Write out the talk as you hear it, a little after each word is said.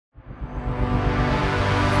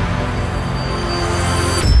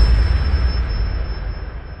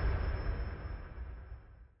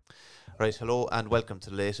Right, hello and welcome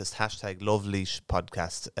to the latest hashtag Love Laois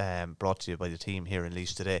podcast brought to you by the team here in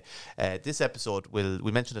Laois today. This episode,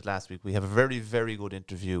 we mentioned it last week, we have a very, very good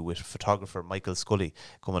interview with photographer Michael Scully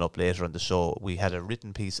coming up later on the show. We had a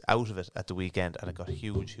written piece out of it at the weekend and it got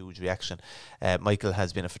huge reaction. Michael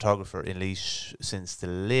has been a photographer in Laois since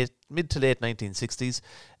the mid to late 1960s.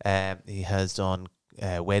 He has done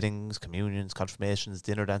weddings, communions, confirmations,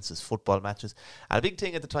 dinner dances, football matches. And a big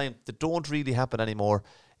thing at the time that don't really happen anymore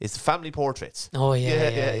is the family portraits. Oh,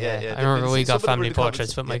 yeah. I remember we got family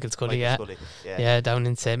portraits with Michael Scully, yeah, down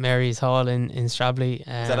in St. Mary's Hall in Stradley. Is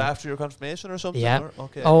that after your confirmation or something? Yeah.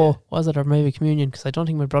 Was it, or maybe communion? Because I don't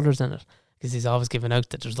think my brother's in it. Because he's always giving out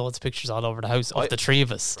that there's loads of pictures all over the house of the three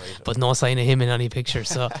of us, but no sign of him in any pictures.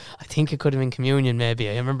 So I think it could have been communion maybe.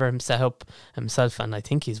 I remember him set up himself and I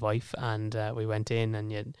think his wife, and we went in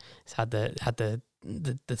and you had the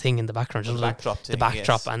thing in the background, the backdrop,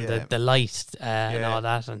 the light and all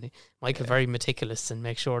that. And Michael very meticulous and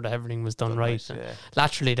make sure that everything was done right. And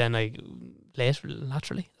laterally, then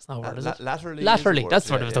laterally, that's not a word, is it? Laterally, that's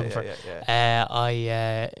what I was looking for.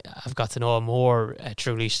 I've got to know him more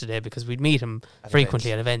through Laois today because we'd meet him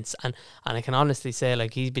frequently at events, and I can honestly say,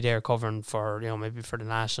 like, he'd be there covering for, maybe for the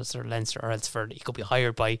Nationals or Leinster, or else he could be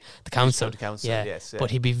hired by the council. But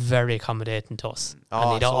he'd be very accommodating to us,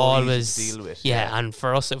 and he'd always deal with. And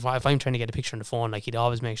for us, if I'm trying to get a picture on the phone, like, he'd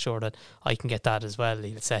always make sure that I can get that as well.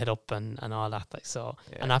 He'd set it up and all that, like, so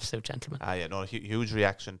an absolute gentleman. Huge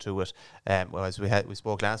reaction to it. As we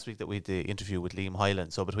spoke last week that we had the interview with Liam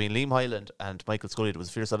Hyland. So between Liam Hyland and Michael Scully, there was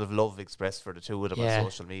a fierce lot of love expressed for the two of them on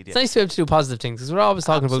social media. It's nice to be able to do positive things because we're always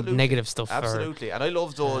talking about negative stuff. Absolutely, and I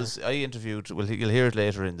love those. I interviewed. Well, you'll hear it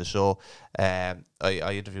later in the show. I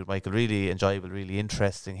interviewed Michael. Really enjoyable, really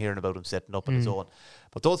interesting hearing about him setting up on his own.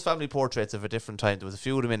 But those family portraits of a different time, there was a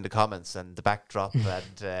few of them in the comments and the backdrop,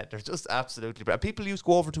 and they're just absolutely brilliant. People used to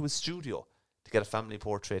go over to his studio to get a family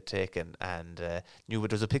portrait taken, and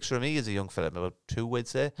there's a picture of me as a young fella, about 2, I'd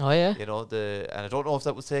say. Oh yeah. And I don't know if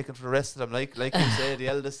that was taken for the rest of them. Like you say, the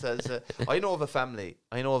eldest has. I know of a family,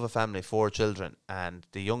 4 children, and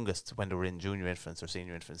the youngest, when they were in junior infants or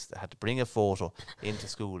senior infants, they had to bring a photo into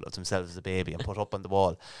school of themselves as a baby and put up on the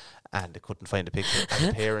wall, and they couldn't find a picture. And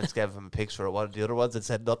the parents gave them a picture of one of the other ones and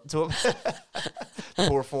said nothing to him.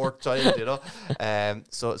 Poor 4th child,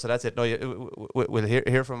 So that's it. No, we'll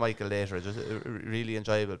hear from Michael later. Just a really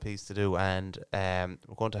enjoyable piece to do, and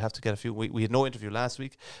we're going to have to get a few. We had no interview last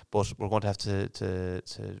week, but we're going to have to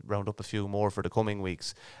round up a few more for the coming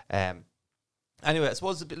weeks. Anyway, I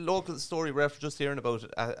suppose the local story we're after just hearing about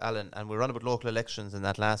it, Alan, and we were on about local elections in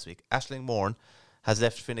that last week. Aisling Moran has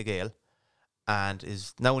left Fine Gael and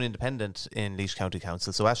is now an independent in Laois County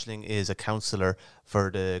Council. So Aisling is a councillor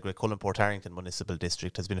for the Great Cullen Port Harrington Municipal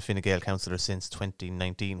District, has been a Fine Gael councillor since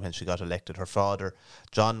 2019 when she got elected. Her father,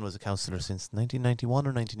 John, was a councillor since 1991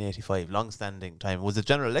 or 1985, long-standing time. Was a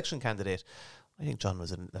general election candidate. I think John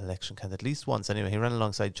was an election candidate at least once. Anyway, he ran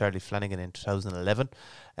alongside Charlie Flanagan in 2011.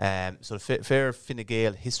 So fair Fine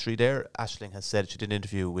Gael history there. Aisling has said she did an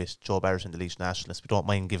interview with Joe Barrett in the Laois Nationalist. We don't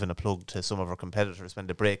mind giving a plug to some of our competitors when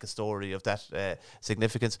they break a story of that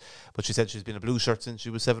significance. But she said she's been a blue shirt since she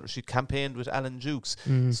was 7. She campaigned with Alan Dukes.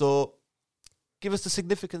 So give us the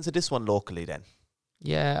significance of this one locally then.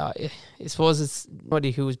 Yeah, I suppose it's somebody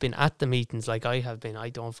who's been at the meetings like I have been. I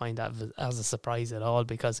don't find that as a surprise at all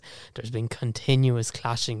because there's been continuous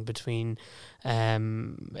clashing between. At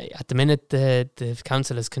the minute, the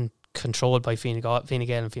council is controlled by Fine Gael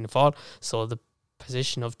and Fianna Fáil, so the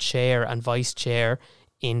position of chair and vice chair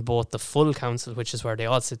in both the full council, which is where they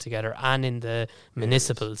all sit together, and in the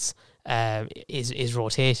municipals, is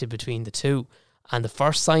rotated between the two. And the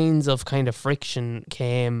first signs of kind of friction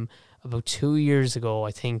came about 2 years ago,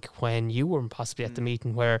 I think, when you were possibly at the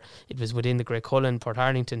meeting where it was within the Great Cullen Port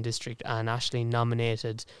Harrington district, and Aisling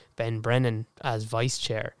nominated Ben Brennan as vice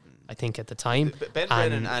chair, I think, at the time. Ben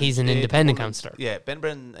Brennan, and he's an independent councillor. Yeah, Ben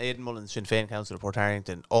Brennan, Aidan Mullins, Sinn Féin councillor Port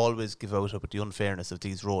Harrington, always give out about the unfairness of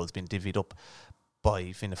these roles being divvied up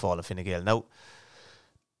by Fianna Fáil and Fine Gael. Now,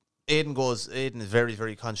 Aidan is very,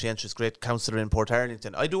 very conscientious, great councillor in Port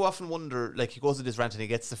Harrington. I do often wonder, like, he goes to this rant and he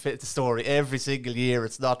gets the story every single year,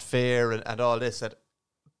 it's not fair and all this.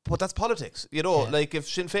 But that's politics, like if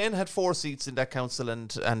Sinn Féin had 4 seats in that council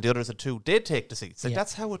and the others had 2, they'd take the seats. Like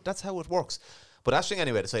that's how it works. But Aisling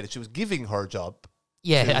anyway decided she was giving her job.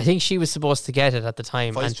 Yeah, I think she was supposed to get it at the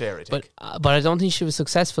time. Vice chair, I think. But I don't think she was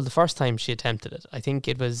successful the first time she attempted it. I think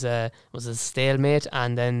it was a stalemate,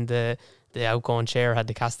 and then the the outgoing chair had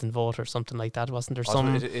the casting vote or something like that, wasn't there?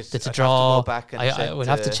 It's a draw. Go back and I would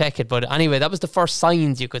have to check it, but anyway, that was the first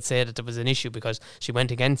signs you could say that there was an issue, because she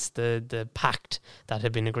went against the pact that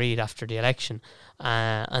had been agreed after the election,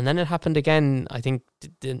 and then it happened again. I think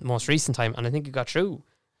the most recent time, and I think it got through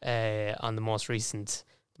on the most recent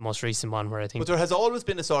one, where I think. But there has always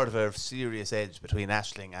been a sort of a serious edge between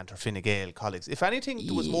Aisling and her Fine Gael colleagues. If anything,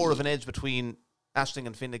 there was more of an edge between Aisling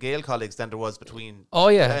and Fine Gael colleagues than there was between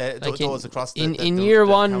those across the in year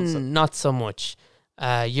one, council. Not so much.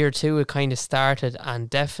 Year two, it kind of started, and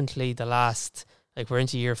definitely the last, we're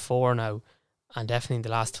into year 4 now, and definitely the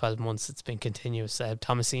last 12 months it's been continuous.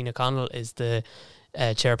 Thomasine O'Connell is the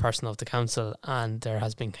chairperson of the council, and there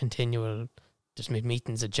has been continual. There's been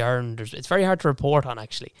meetings adjourned. It's very hard to report on,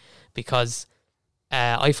 actually, because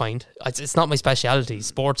I find it's not my speciality.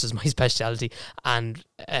 Sports is my speciality, and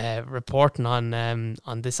reporting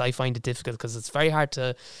on this, I find it difficult, because it's very hard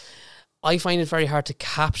to. I find it very hard to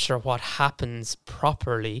capture what happens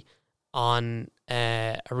properly on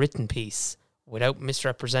a written piece without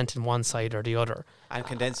misrepresenting one side or the other, and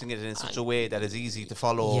condensing it in such a way that is easy to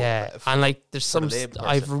follow. Yeah, and there's some.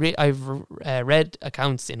 I've read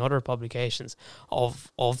accounts in other publications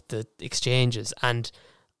of the exchanges, and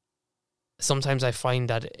sometimes I find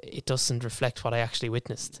that it doesn't reflect what I actually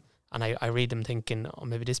witnessed. And I read them thinking, oh,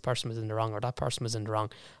 maybe this person was in the wrong or that person was in the wrong.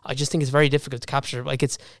 I just think it's very difficult to capture.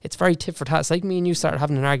 It's very tit for tat. It's like me and you started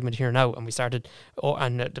having an argument here now, and we started,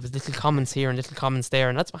 and there was little comments here and little comments there,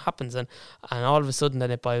 and that's what happens. And all of a sudden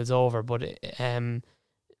then it boils over. But I'm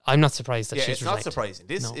not surprised that she's resigned. It's not surprising.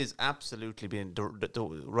 This is absolutely been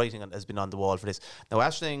the writing has been on the wall for this. Now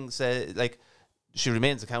Aisling said, she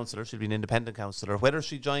remains a councillor. She'll be an independent councillor. Whether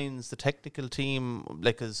she joins the technical team,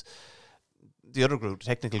 as the other group, the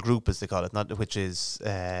technical group as they call it, not which is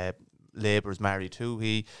Labour's Mary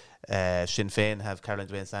Toohey, Sinn Féin have Caroline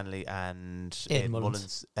Dwayne Stanley and Aidan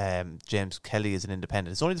Mullins. James Kelly is an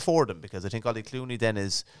independent. It's only the 4 of them, because I think Ollie Clooney then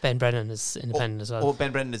is... Ben Brennan is independent as well. Oh,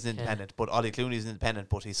 Ben Brennan is independent, but Ollie Clooney is independent,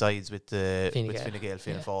 but he sides with Fine Gael,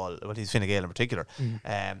 Fianna Fáil. Well, he's Fine Gael in particular.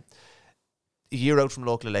 A year out from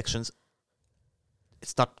local elections,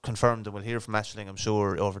 it's not confirmed, and we'll hear from Aisling, I'm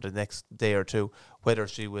sure, over the next day or two, whether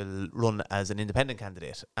she will run as an independent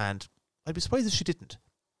candidate. And I'd be surprised if she didn't.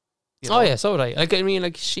 Oh yeah, so would I.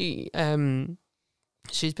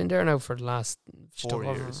 She's been there now for the last 4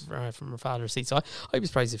 years from her father's seat. So I'd be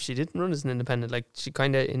surprised if she didn't run as an independent. She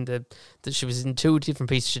kind of she was in 2 different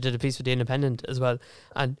pieces. She did a piece with the Independent as well,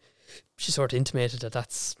 and she sort of intimated that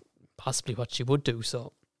that's possibly what she would do.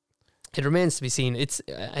 So it remains to be seen. It's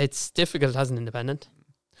difficult as an independent.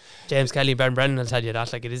 James Kelly, Ben Brennan will tell you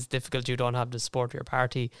that. It is difficult. You don't have the support of your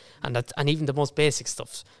party, and even the most basic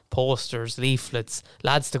stuff, posters, leaflets,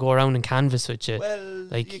 lads to go around and canvass with you.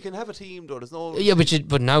 Well, you can have a team though. There's no. Yeah,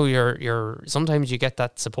 but now you're sometimes you get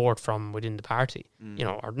that support from within the party.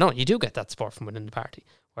 You do get that support from within the party.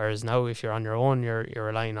 Whereas now, if you're on your own, you're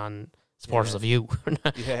relying on supporters of you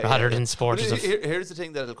rather than supporters of. Here's the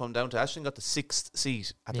thing that it'll come down to. Aisling got the 6th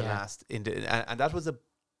seat at the last, and that was the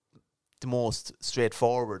most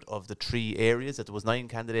straightforward of the 3 areas. That there was 9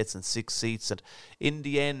 candidates and 6 seats, and in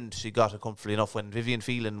the end she got it comfortably enough. When Vivian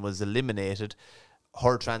Phelan was eliminated,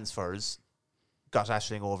 her transfers got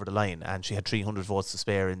Aisling over the line, and she had 300 votes to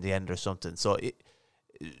spare in the end or something. So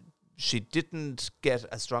she didn't get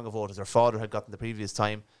as strong a vote as her father had gotten the previous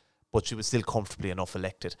time, but she was still comfortably enough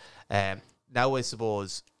elected. Now I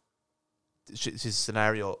suppose she's a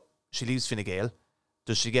scenario, she leaves Fine Gael.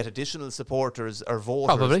 Does she get additional supporters or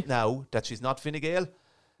voters now that she's not Fine Gael?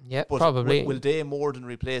 Yeah, probably. Will they more than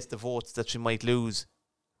replace the votes that she might lose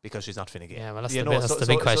because she's not Fine Gael? Yeah, well, that's the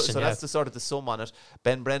big question. So that's the sort of the sum on it.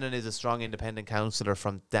 Ben Brennan is a strong independent councillor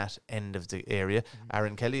from that end of the area.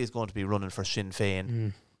 Aaron Kelly is going to be running for Sinn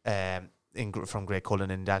Féin. From Great Cullen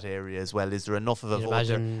in that area as well. Is there enough of a vote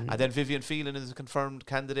there? And then Vivian Phelan is a confirmed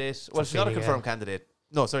candidate. Well, she's not a confirmed candidate.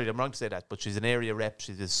 No, sorry, I'm wrong to say that. But she's an area rep.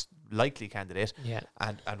 She's a likely candidate. Yeah.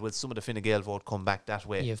 And will some of the Fine Gael vote come back that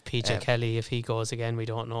way? You have PJ Kelly. If he goes again, we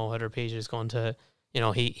don't know whether PJ is going to.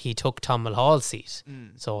 He took Tom Mulhall's seat.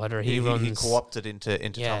 So whether he runs, he co-opted into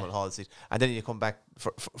Tom Mulhall's seat, and then you come back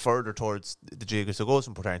further towards the Geoghegan. So goes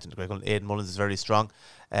from Portarrington to Great Cullen. Aidan Mullins is very strong.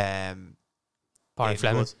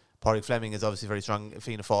 Pádraig Fleming is obviously very strong.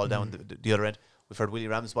 Fianna Fáil down the other end. We've heard Willie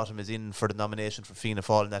Ramsbottom is in for the nomination for Fianna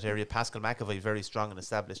Fáil in that area. Pascal McAvoy, very strong and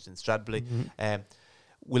established in Stradbally.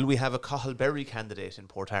 Will we have a Cathal Berry candidate in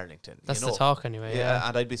Portarlington? That's the talk anyway. Yeah,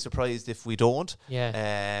 and I'd be surprised if we don't.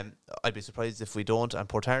 Yeah. I'd be surprised if we don't. And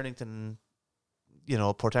Portarlington,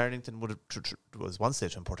 Portarlington would have was one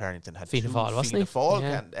stage when Portarlington had Fianna two Fáil, wasn't Fianna he? Fáil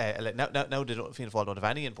Yeah. now Fianna Fáil don't have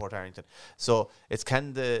any in Portarlington, so it's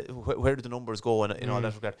where do the numbers go in all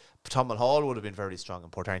that regard. Tom Hall would have been very strong in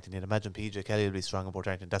Portarlington. You'd imagine PJ Kelly will be strong in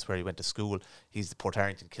Portarlington. That's where he went to school. He's the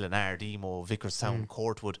Portarlington, Killinare, Demo, Vickerstown,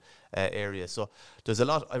 Courtwood area. So there's a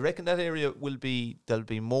lot. I reckon that area there'll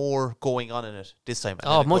be more going on in it this time.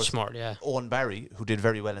 And much more. Yeah. Owen Barry, who did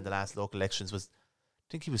very well in the last local elections, I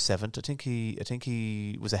think he was seventh. I think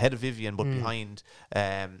he was ahead of Vivian, but behind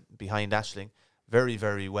Aisling. Very,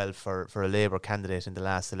 very well for a Labour candidate in the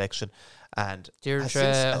last election. And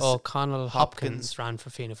Deirdre O'Connell Hopkins ran for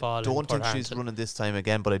Fianna Fáil. Don't think she's running this time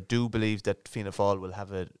again, but I do believe that Fianna Fáil will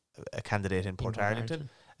have a candidate in Portarlington.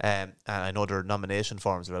 And I know their nomination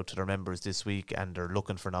forms are out to their members this week, and they're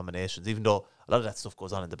looking for nominations, even though a lot of that stuff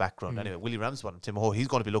goes on in the background. Anyway, Willie Ramsbottom, Tim O'Ho, he's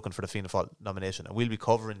going to be looking for the Fianna Fáil nomination, and we'll be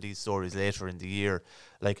covering these stories later in the year.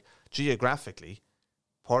 Like, geographically,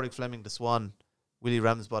 Pádraig Fleming, the Swan, Willie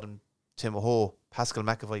Ramsbottom, Tim O'Ho, Pascal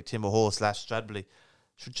McAvoy, Tim O'Ho / Stradley.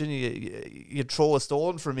 Virginia, you'd throw a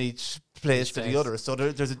stone from each place to the other. So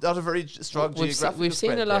there's not a very strong geographical We've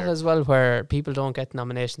seen a lot as well where people don't get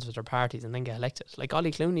nominations with their parties and then get elected. Like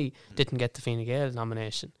Ollie Clooney didn't get the Fine Gael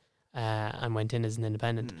nomination and went in as an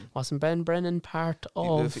independent. Wasn't Ben Brennan part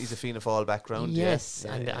of... He's a Fianna Fáil background. Yes,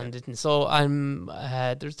 and didn't. So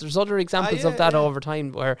there's other examples of that over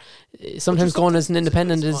time where sometimes going as an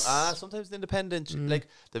independent is... sometimes an independent, like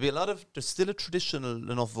there's still a traditional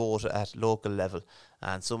enough vote at local level,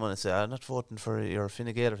 and someone will say, I'm not voting for your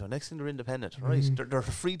Fine Gael, so next thing they're independent. Right, they're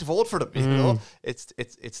free to vote for them, you know.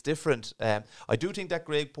 It's different. I do think that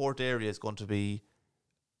Gregport area is going to be...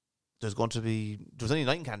 there was only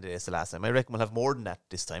 9 candidates the last time. I reckon we'll have more than that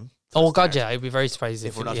this time. God, yeah, I'd be very surprised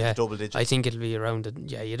if we're not in double digits. I think it'll be around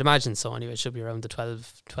you'd imagine so anyway. It should be around the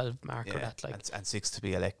 12 mark or that, like, and 6 to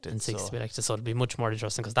be elected. So it'll be much more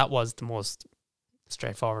interesting because that was the most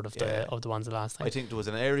straightforward of the ones the last time. I think there was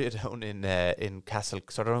an area down in Castle,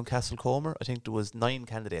 sort of around Castlecomer. I think there was 9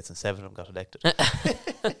 candidates and 7 of them got elected.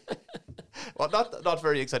 Well, not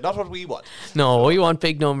very exciting. Not what we want. No, we want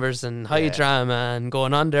big numbers and high drama and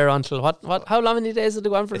going on there until what? How long many days did it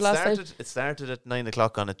go on for the last time? It started at 9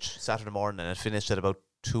 o'clock on a Saturday morning and it finished at about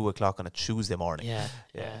 2 o'clock on a Tuesday morning. Yeah,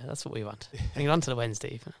 that's what we want. Bring it on to the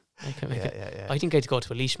Wednesday even. I think I had to go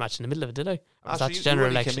to a Leash match in the middle of it, did I? That's general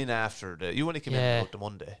election. Came in after you only came in about the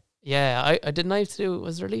Monday. Yeah, I didn't have to do.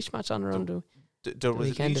 Was there a Leash match on around? There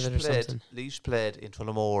was Leash played in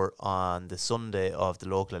Tullamore on the Sunday of the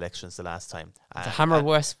local elections the last time. The Hammer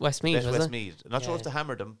Westmeath, was it? Westmeath. Not sure if they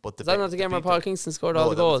hammered them, but is that not the game where Paul Kingston scored all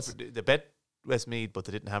the goals? They bet Westmeath, but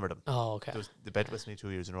they didn't hammer them. Oh, okay. They bet Westmeath 2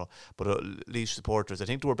 years in a row. But Leash supporters, I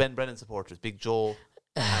think there were Ben Brennan supporters, Big Joe,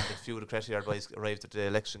 and a few of the Cretty Yard boys arrived at the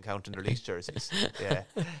election count in their Leash jerseys.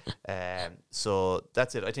 So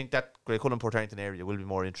that's it. I think that Greycullen Portarlington area will be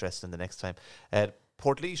more interesting the next time.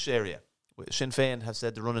 Portlaoise area. Sinn Féin have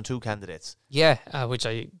said they're running 2 candidates. Yeah, which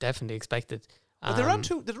I definitely expected. But they run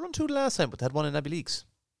 2. They run 2 the last time, but they had one in Abbey Leaks.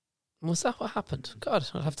 Was that what happened? God,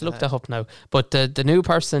 I'll have to look that up now. But the new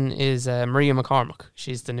person is Maria McCormack.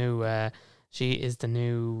 She's the new. She is the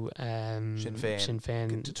new Sinn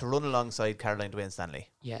Féin to run alongside Caroline Dwayne Stanley.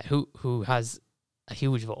 Yeah, who has a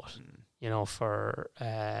huge vote. You know, for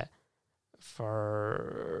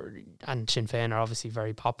and Sinn Féin are obviously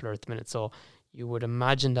very popular at the minute. So you would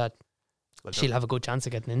imagine that. She'll have a good chance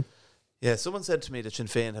of getting in. Yeah, someone said to me that Sinn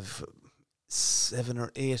Féin have 7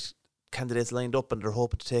 or 8 candidates lined up and they're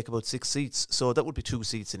hoping to take about 6 seats. So that would be 2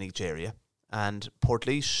 seats in each area. And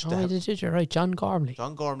Portlaoise... you're right, John Gormley.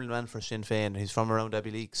 John Gormley ran for Sinn Féin. He's from around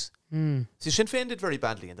Abbey Leaks. See, Sinn Féin did very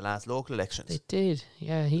badly in the last local elections. They did,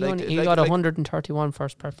 yeah. He got 131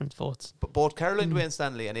 first preference votes. But both Caroline Dwayne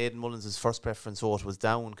Stanley and Aidan Mullins' first preference vote was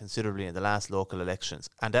down considerably in the last local elections.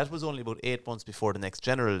 And that was only about 8 months before the next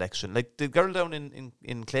general election. Like, the girl down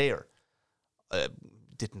in Clare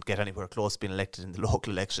didn't get anywhere close to being elected in the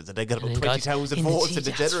local elections. And they got about 20,000 votes in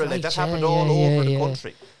the general. Right, that happened all over the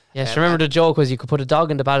country. Yes, remember the joke was you could put a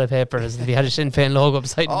dog in the ballot paper as if you had a Sinn Féin logo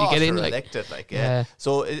beside and you get in. Elected,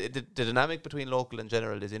 So the dynamic between local and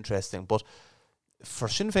general is interesting. But for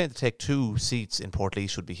Sinn Féin to take 2 seats in Portlaoise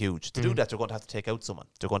should be huge. To do that, they're going to have to take out someone.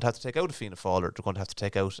 They're going to have to take out a Fianna Fáil, or they're going to have to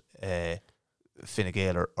take out Fine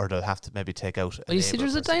Gael, or they'll have to maybe take out. Well, you see,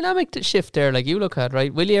 there's a dynamic shift there. Like you look at,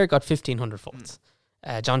 right, Willie Eyre got 1,500 votes.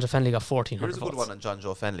 John Joe Fennelly got 1,400 Here's a good one on John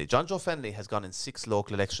Joe Fennelly. John Joe Fennelly has gone in 6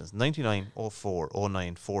 local elections: 99, 04,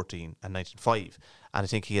 09, 14 and 1905. And I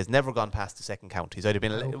think he has never gone past the second count. He's either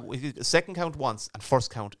been second count once and first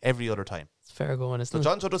count every other time. It's fair going, isn't it?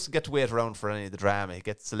 John Joe doesn't get to wait around for any of the drama. He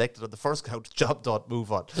gets selected on the first count, job done,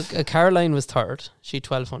 move on. Look, Caroline was 3rd. She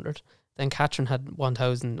 1,200. Then Catherine had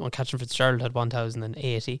 1,000. Well, Catherine Fitzgerald had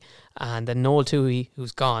 1,080, and then Noel Toohey,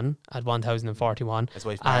 who's gone, had 1,041. His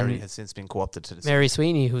wife Mary has since been co-opted to the Mary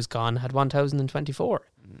Sweeney, who's gone, had 1,024.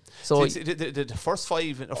 So the first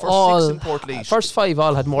five, first 6 in Portlaoise, first 5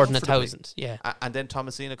 all had more than 1,000. Yeah, and then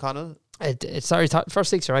Thomasina Connell. First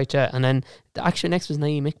 6 are right. Yeah, and then actually next was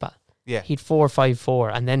Naeem Iqbal. Yeah, he'd 454,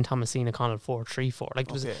 and then Thomasina Connell 434. Like,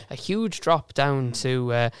 there was a huge drop down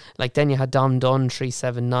to like, then you had Dom Dunn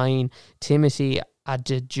 379, Timothy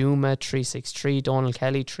Adjuma 363, Donald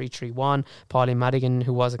Kelly 331, Pauline Madigan,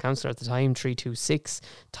 who was a councillor at the time, 326,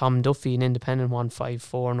 Tom Duffy, an independent,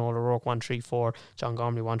 154, Noel O'Rourke 134, John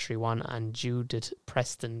Gormley 131, and Judith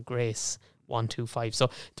Preston Grace 125. So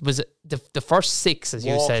it was the first 6, as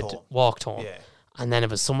you said, walked home. Yeah. And then it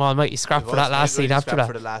was some almighty scrap for that last seat after that.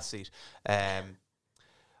 For the last seat.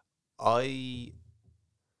 So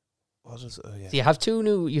you have 2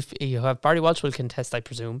 new. You have Barry Walsh will contest, I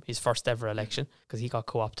presume, his first ever election, because he got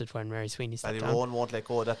co-opted when Mary Sweeney stepped down. Ballyroan won't let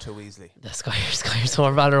go of that too easily. The Skyers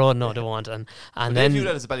or Ballyroan, no, they won't. And then they view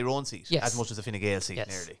that as a Ballyroan seat, yes, as much as a Fine Gael seat, yes,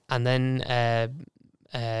 nearly. And then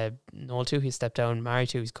Noel Toohey stepped down, Mary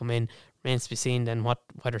Toohey's come in. Remains to be seen then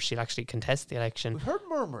whether she'll actually contest the election. We've heard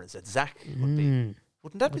murmurs that Zach would be.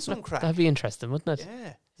 Wouldn't that be some crack? That'd be interesting, wouldn't it?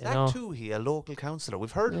 Yeah. Zach Toohey, a local councillor.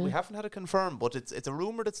 We've heard we haven't had it confirmed, but it's a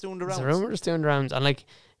rumour that's doing the rounds. It's a rumour that's doing the rounds. And like,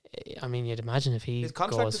 I mean, you'd imagine if he his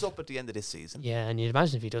contract is up at the end of this season. Yeah, and you'd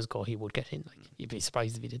imagine if he does go, he would get in. Like, you'd be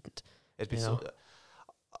surprised if he didn't. It'd be so.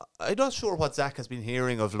 I'm not sure what Zach has been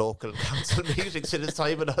hearing of local council meetings in his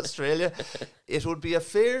time in Australia. It would be a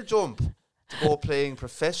fair jump to go playing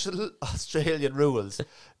professional Australian rules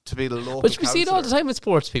to be the local Which we see it all the time with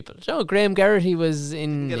sports people. You know, Graham Garrity was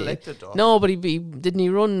in... Didn't get elected, though. No, but didn't he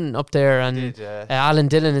run up there? And Alan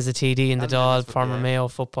Dillon is a TD in the Dáil, former Mayo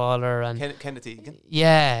footballer. And Kenneth Egan.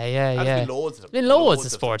 Yeah. There's been loads of them. Been loads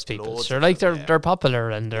of sports people. Sure, like they're popular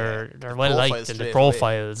and they're well liked and the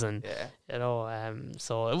profiles and you know.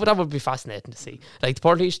 So that would be fascinating to see. Like, the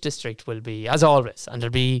Portlaoise district will be, as always, and there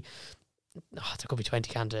could be 20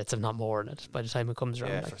 candidates, if not more, in it by the time it comes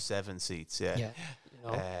around. Yeah, for 7 seats. Yeah. You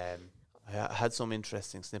know. I had some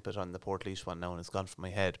interesting snippet on the Portlaoise one now, and it's gone from my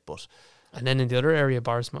head. But and then in the other area,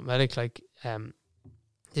 Boris Mountmellick, like,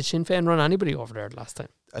 did Sinn Féin run anybody over there last time?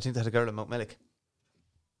 I think they had a girl in Mountmellick.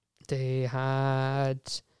 They had,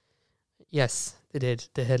 yes, they did.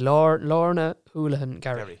 They had Lorna Houlihan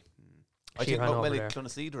Gary. I think Mountmellick,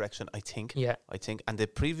 Clonaslee direction. I think. Yeah. I think, and in the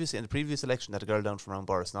previous election, they had a girl down from around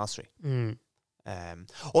Boris Nostri. Sorry,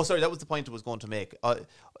 that was the point I was going to make.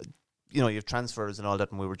 You know, you have transfers and all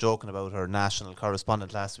that, and we were joking about our national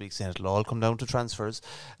correspondent last week saying it'll all come down to transfers.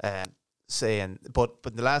 But in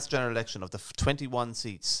the last general election, of the 21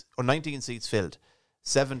 seats or 19 seats filled,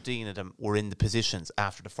 17 of them were in the positions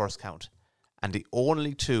after the first count, and the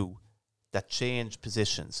only 2 that changed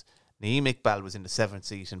positions. Naeem Iqbal was in the 7th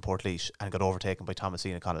seat in Portlaoise and got overtaken by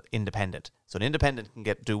Thomasina Connell, independent. So an independent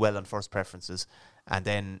can do well on first preferences, and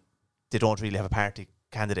then they don't really have a party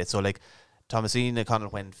candidate. So like Thomasina Connell,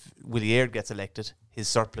 when Willie Aird gets elected, his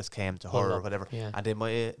surplus came to her or whatever. Yeah. And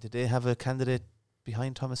did they have a candidate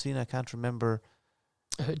behind Thomasina? I can't remember.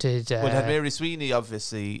 It had Mary Sweeney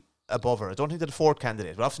obviously above her. I don't think they're the 4th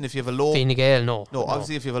candidate. But often if you have a low... Fine Gael, no.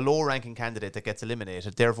 Obviously if you have a low-ranking candidate that gets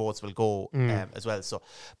eliminated, their votes will go as well. So,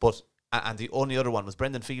 and the only other one was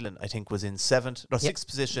Brendan Phelan, I think, was in 6th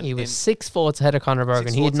position. He was 6 votes ahead of Conor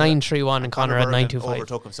Bergen. He had 931 and Conor had 925.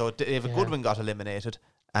 Overtook him. So David Goodwin got eliminated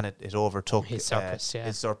and it overtook his surplus.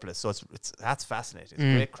 His surplus. So that's fascinating. It's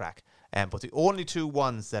a great crack. But the only 2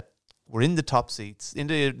 ones that were in the top seats, in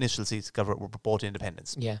the initial seats, were both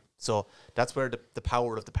independents. Yeah. So that's where the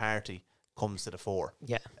power of the party comes to the fore.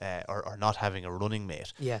 Yeah. Or not having a running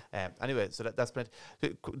mate. Yeah. Anyway, so that's plenty.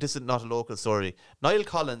 This is not a local story. Niall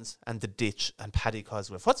Collins and The Ditch and Paddy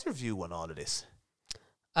Cosgrave. What's your view on all of this?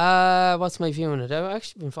 What's my view on it? I've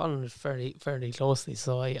actually been following it fairly closely,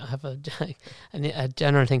 so I have a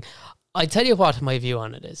general thing. I tell you what my view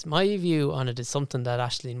on it is. My view on it is something that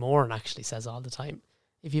Aisling Moran actually says all the time.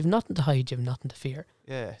 If you've nothing to hide, you've nothing to fear.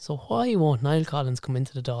 Yeah. So why won't Niall Collins come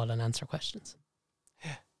into the Dáil and answer questions?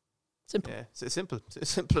 Yeah. Simple. Yeah, it's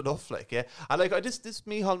simple enough. Like, yeah, I like this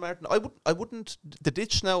Micheál Martin. I wouldn't. The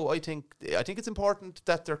Ditch now. I think it's important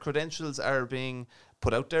that their credentials are being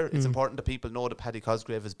put out there. It's important that people know that Paddy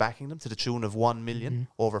Cosgrave is backing them to the tune of 1 million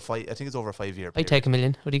over 5. I think it's over a 5 year period. I'd take $1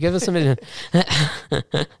 million. Would you give us $1 million?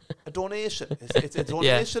 A donation. It's a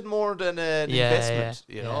donation more than an investment.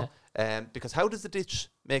 You know, because how does the Ditch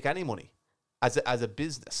make any money as a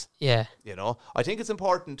business? Yeah, you know, I think it's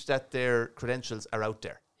important that their credentials are out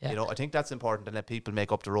there. You know, I think that's important, and let people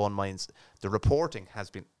make up their own minds. The reporting has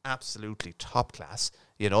been absolutely top class.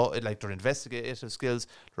 You know, like their investigative skills,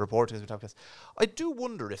 the reporting has been top class. I do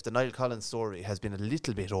wonder if the Niall Collins story has been a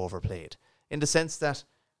little bit overplayed, in the sense that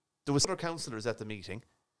there was other councillors at the meeting.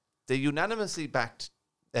 They unanimously backed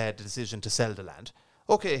the decision to sell the land.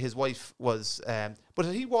 Okay, his wife was, but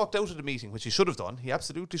if he walked out of the meeting, which he should have done, he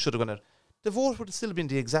absolutely should have gone out, the vote would have still been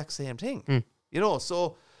the exact same thing. You know,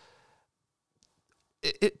 so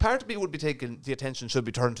part of me would be taking the attention should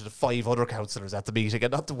be turned to the 5 other councillors at the meeting,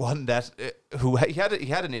 and not the one that who he had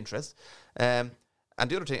an interest. And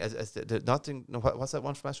the other thing is the nothing. What's that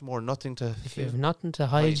one from Ashmore? Nothing to. If you have nothing to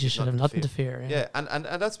hide, you should have nothing to fear. Yeah, and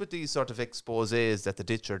that's with these sort of exposés that the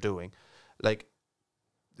Ditch are doing, like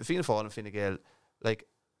the Fianna Fáil and Fine Gael, like.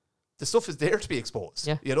 The stuff is there to be exposed.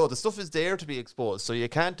 Yeah. You know, the stuff is there to be exposed, so you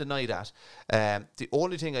can't deny that. The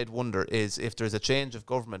only thing I'd wonder is if there's a change of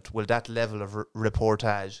government, will that level of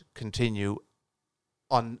reportage continue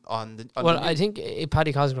on the... I think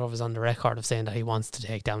Paddy Cosgrove is on the record of saying that he wants to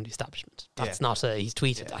take down the establishment. That's not he's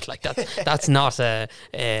tweeted that, like that's not a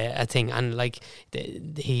thing. And like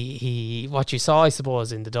he what you saw, I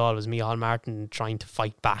suppose, in the Dáil was Micheál Martin trying to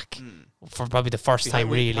fight back for probably the first time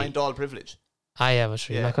really. Behind Dáil privilege. Yeah, but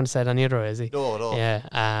you're not going to say it on either way, is he? No. Yeah,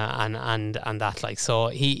 and that, like, so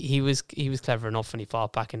he was clever enough when he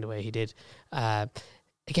fought back in the way he did.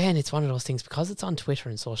 Again, it's one of those things, because it's on Twitter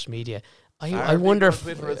and social media. I wonder if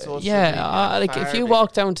if you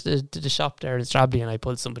walk down to the shop there in Stradbally and I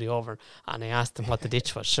pulled somebody over and I asked them what the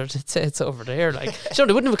ditch was, sure, they'd say it's over there. Like, sure,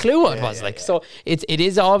 they wouldn't have a clue what it was. So it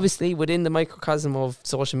is obviously within the microcosm of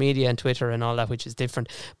social media and Twitter and all that, which is different.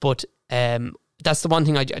 But that's the one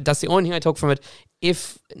thing that's the only thing I took from it.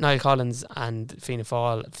 If Niall Collins and Fianna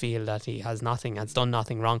Fáil feel that he has done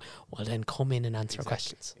nothing wrong, well then come in and answer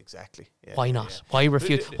questions. Exactly. Yeah, why not? Why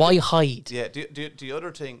refuse? Why hide? Yeah. The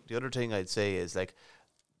other thing I'd say is, like,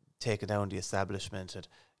 taking down the establishment, and,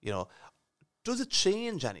 you know, does it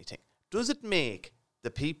change anything? Does it make the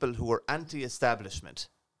people who are anti-establishment?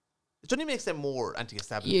 It only makes them more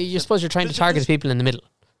anti-establishment. You suppose you're trying to target people in the middle.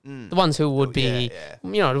 The ones who would be,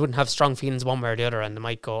 you know, they wouldn't have strong feelings one way or the other, and they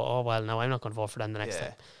might go, oh, well, no, I'm not going to vote for them the next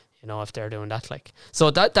time. You know, if they're doing that, like. So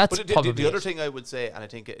that's probably the other thing I would say, and I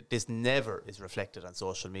think this never is reflected on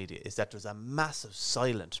social media, is that there's a massive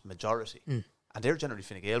silent majority, and they're generally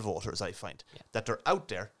Fine Gael voters, I find, that they're out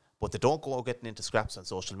there, but they don't go getting into scraps on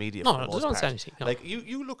social media. No, they don't say anything. No. Like,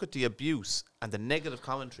 you look at the abuse and the negative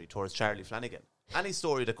commentary towards Charlie Flanagan. Any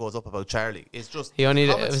story that goes up about Charlie is just... It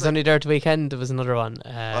was only there at the weekend. There was another one.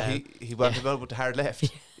 He went about with the hard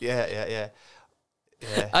left. Yeah.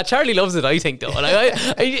 Charlie loves it, I think, though. And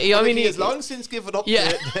I mean, he has long since given up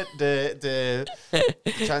the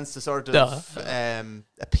chance to sort of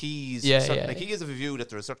appease. Like, he is of a view that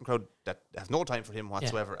there's a certain crowd that have no time for him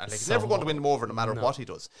whatsoever, and, like, he's never going to win them over no matter what he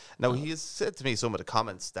does. Now, he has said to me some of the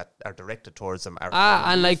comments that are directed towards him are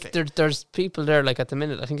and, like, there's people there, like, at the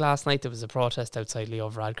minute. I think last night there was a protest outside Leo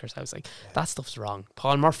Varadkar's house. Like, that stuff's wrong.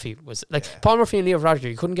 Paul Murphy was like Paul Murphy and Leo Varadkar.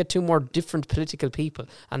 You couldn't get two more different political people,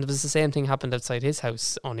 and it was the same thing happened outside his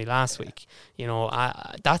house only last week. You know,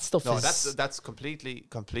 that stuff is... that's completely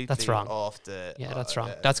that's wrong. Off the... Yeah, that's wrong.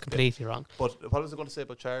 That's completely wrong. But what was I going to say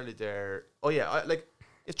about Charlie there? Oh, yeah,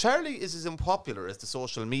 if Charlie is as unpopular as the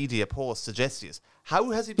social media post suggests he is,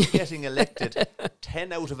 how has he been getting elected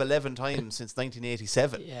 10 out of 11 times since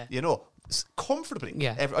 1987? Yeah. You know, comfortably.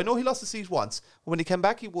 Yeah. I know he lost the seat once, but when he came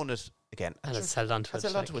back, he won it again. And it's held on to it.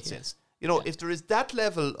 Since. You know, if there is that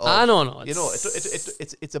level of... no. You know,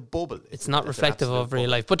 it's a bubble. It's not reflective of real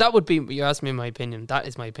life. But that would be... You asked me my opinion. That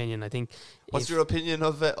is my opinion, I think. What's your opinion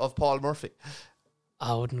of Paul Murphy?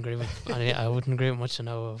 I wouldn't agree with much I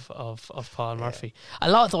know of Paul Murphy. A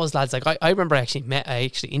lot of those lads, like I remember I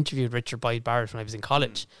actually interviewed Richard Boyd Barrett when I was in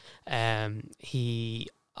college. I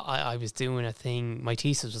was doing a thing, my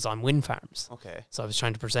thesis was on wind farms. Okay. So I was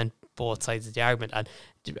trying to present both sides of the argument, and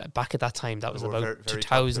back at that time, that was about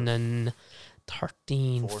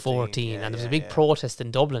 2013, 14, and there was a big protest in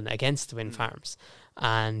Dublin against the wind farms.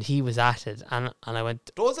 And he was at it, and I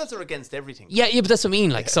went... Those lads are against everything. Yeah, but that's what I mean.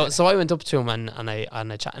 Like, so I went up to him and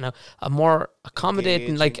I chat. Now, a more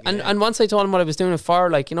accommodating, like, and once I told him what I was doing it for,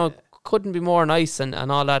 like, you know, couldn't be more nice and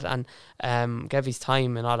all that, and gave his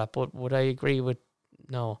time and all that. But would I agree with...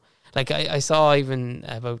 No. Like, I saw even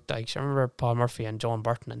about, like, I remember Paul Murphy and Joan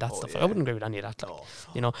Burton and that stuff. I wouldn't agree with any of that. Like,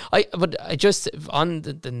 you know, but I just, on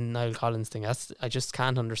the Niall Collins thing, I just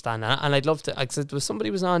can't understand. And I'd love to, like, there was somebody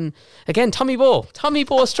was on, again, Tommy Bowe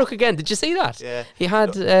struck again. Did you see that? Yeah. He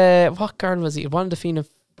had, what girl was he? One of the Fianna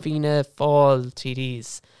Fáil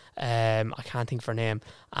TDs. I can't think of her name.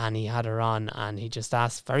 And he had her on and he just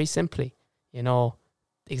asked very simply, you know,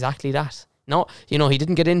 exactly that. No, he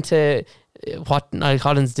didn't get into what Niall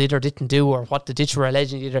Collins did or didn't do, or what the ditch were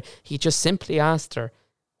alleging did. He just simply asked her,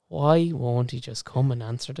 why won't he just come and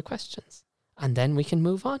answer the questions? And then we can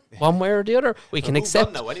move on, one way or the other. We can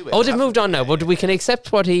accept. Anyway, they've moved on now, but we can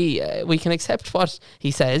accept what he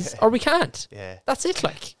says, or we can't. Yeah, that's it.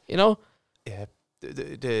 Yeah,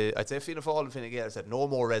 I'd say Fianna Fáil and Fine Gael said no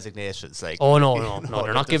more resignations. Like, no,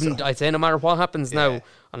 they're not giving. I'd say no matter what happens now,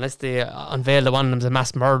 unless they unveil the one of them's a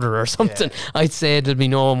mass murderer or something, I'd say there'll be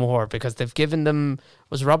no more, because they've given them.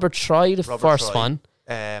 Was Robert Troy the first one?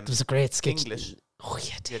 There was a great sketch. English. Oh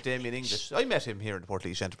yeah, Damien English. I met him here in the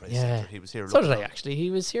Portlaoise Enterprise Centre. He was here. So did I actually.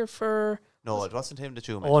 He was here for. No, it wasn't him that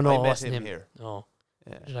you met. Oh no, I it met wasn't him here. No.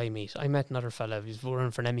 Did I meet? I met another fella. He was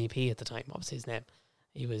running for an MEP at the time. What was his name?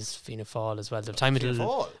 He was Fianna Fáil as well. The time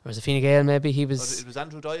was it Fine Gael? Maybe he was. It was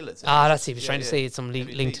Andrew Doyle. That's it. He was trying to say it's some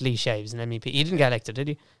link to Lee Shea. He was an MEP. He didn't get elected, did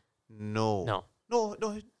he? No.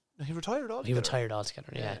 He retired altogether. He retired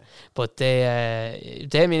altogether. Yeah. But the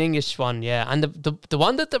Damien English one, and the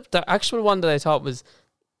one that the actual one that I thought was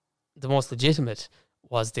the most legitimate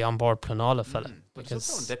was the onboard Planola fella, because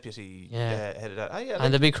some deputy headed that.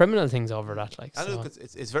 And there'll be criminal things over that. Look,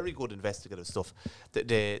 it's very good investigative stuff.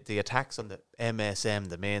 The attacks on the MSM,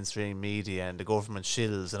 the mainstream media, and the government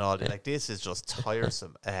shills and all that. Like, this is just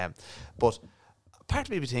tiresome. But part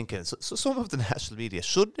of me be thinking, so some of the national media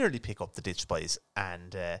should nearly pick up the Ditch Boys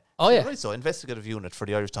and right, so investigative unit for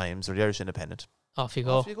the Irish Times or the Irish Independent. Off you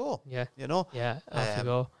go. Yeah, off you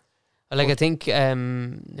go. I think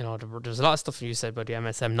there's a lot of stuff you said about the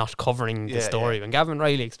MSM not covering the story, and Gavin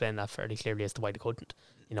Riley explained that fairly clearly as to why they couldn't,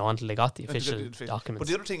 until they got the official documents. But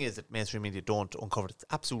the other thing is that mainstream media don't uncover it. It's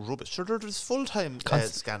absolute rubbish. Sure, there's full-time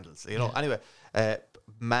scandals, Anyway,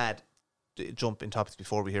 mad jump in topics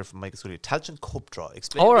before we hear from Michael Scully. Tailteann Cup draw.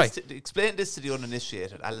 Explain this to the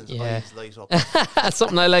uninitiated. Alan's eyes light up.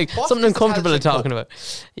 Something I like. Something uncomfortable talking about.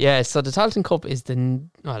 Yeah, so the Tailteann Cup is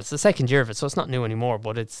it's the second year of it, so it's not new anymore,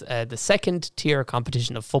 but it's the second tier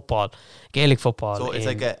competition of football, Gaelic football. So it's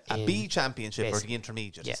like a B championship or the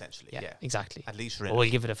intermediate, essentially. Yeah, exactly. At least we'll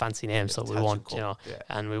give it a fancy name, so we won't,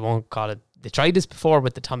 and we won't call it. They tried this before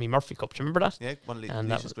with the Tommy Murphy Cup. Do you remember that? Yeah, one of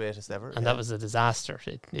Laois's greatest ever. And that was a disaster.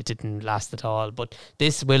 It didn't last at all. But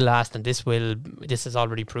this will last, and this has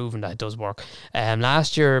already proven that it does work.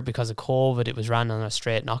 Last year, because of COVID, it was ran on a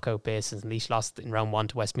straight knockout basis, and Laois lost in round 1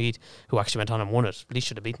 to Westmeath, who actually went on and won it. Laois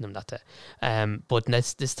should have beaten them that day. But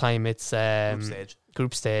this time it's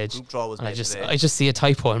group stage. Group draw was made today. I just see a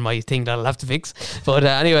typo in my thing that I'll have to fix. But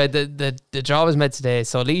anyway, the draw was made today.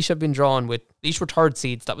 So Laois have been drawn with. Laois were third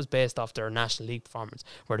seeds. That was based off their National League performance,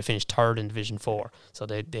 where they finished third in Division 4. So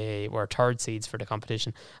they were third seeds for the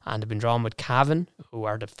competition, and they've been drawn with Cavan, who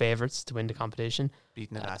are the favourites to win the competition.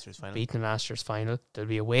 Beaten in last year's final. They'll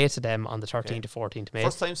be away to them on the 13th to 14th May.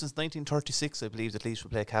 First time since 1936, I believe, that Laois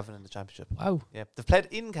will play Cavan in the championship. Wow. Yeah, they've played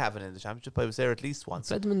in Cavan in the championship. I was there at least once.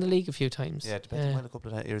 Played them in the league a few times. Yeah, depending on a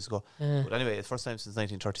couple of years ago. But anyway, it's first time since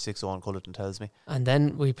 1936, Owen Cullerton tells me. And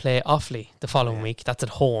then we play Offaly the following week. That's at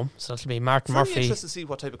home. So that'll be Martin Murphy. Very interested to see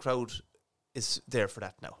what type of crowd is there for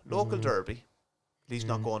that now. Local derby. Laois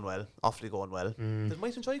not going well. Offaly going well. They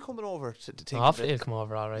might enjoy coming over to think. Offaly will come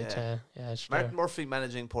over all right. Martin Murphy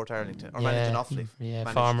managing Port Arlington, or managing Offaly.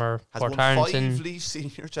 Yeah, former Port Arlington. Arlington. Has won 5 Laois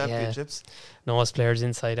senior championships. Knows players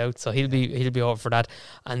inside out, so he'll be over for that.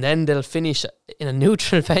 And then they'll finish in a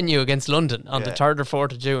neutral venue against London on the 3rd or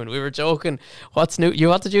 4th of June. We were joking. What's new?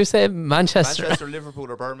 What did you say? Manchester, Liverpool,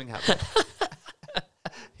 or Birmingham.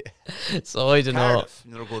 So I don't know.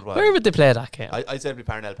 Another good one. Where would they play that game? I'd say it'd be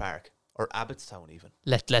Parnell Park or Abbottstown even.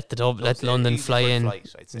 Let London fly in.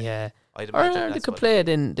 Flight, I'd say. Yeah. Or they could play it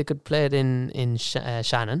in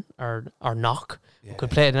Shannon or Knock. Yeah.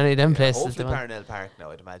 Could play it in any of them places. Hopefully Parnell Park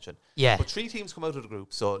now, I'd imagine. Yeah. But 3 teams come out of the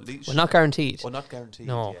group, so not guaranteed. Well, not guaranteed.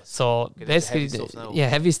 No. Yes. So basically,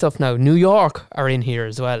 heavy stuff now. New York are in here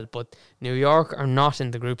as well, but New York are not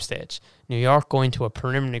in the group stage. New York going to a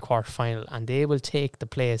preliminary quarter final, and they will take the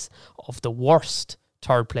place of the worst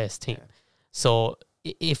third place team. Yeah. So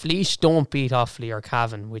if Laois don't beat Offaly or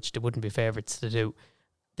Cavan, which they wouldn't be favourites to do,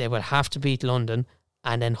 they will have to beat London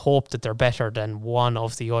and then hope that they're better than one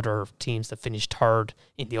of the other teams that finished third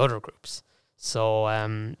in the other groups. So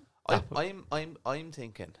I'm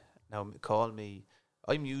thinking now. Call me.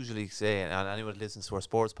 I'm usually saying, and anyone that listens to our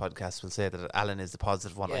sports podcast will say that Alan is the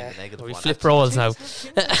positive one, I'm the negative one. We flip roles now.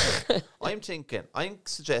 I'm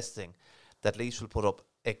suggesting that Laois will put up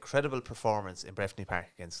a credible performance in Breffni Park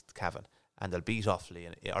against Cavan, and they'll beat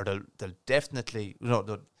Offaly, or they'll definitely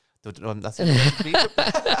that's it.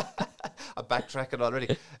 I'm backtracking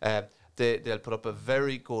already. They'll put up a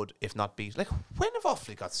very good, if not beat. Like, when have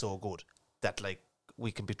Offaly got so good that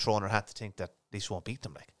we can be throwing our hat to think that Laois won't beat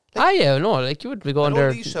them. You would be going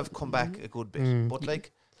there. Laois have come back a good bit, but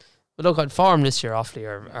But look, on form this year, Offaly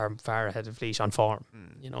are far ahead of Laois on form.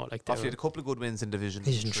 Offaly had a couple of good wins in Division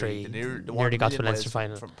 3. They nearly got to a Leinster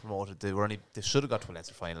final. Promoted. They should have got to a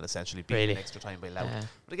Leinster final, essentially, beaten in extra time by Louth.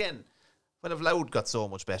 But again, when have Louth got so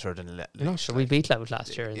much better than we beat Louth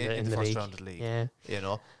last year in the first league. round of the league.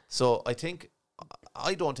 Yeah. So I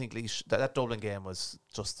don't think Laois, that Dublin game was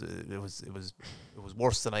just it was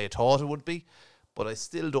worse than I had thought it would be. But I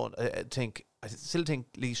still think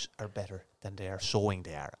Laois are better than they are showing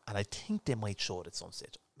they are, and I think they might show it at some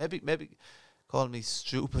stage. Maybe call me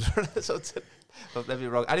stupid or something, but maybe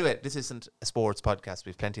wrong. Anyway, this isn't a sports podcast.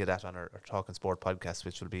 We've plenty of that on our Talking Sport podcast,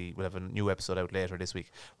 which we'll have a new episode out later this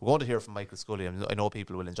week. We're going to hear from Michael Scully. I know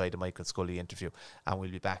people will enjoy the Michael Scully interview, and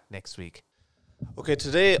we'll be back next week. Okay,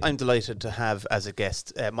 today I'm delighted to have as a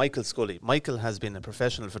guest Michael Scully. Michael has been a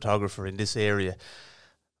professional photographer in this area.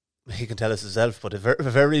 He can tell us himself, but a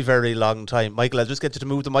very, very long time. Michael, I'll just get you to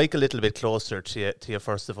move the mic a little bit closer to you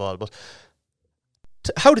first of all. But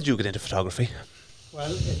how did you get into photography?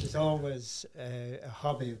 Well, it was always a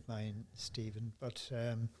hobby of mine, Stephen. But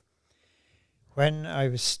when I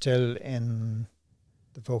was still in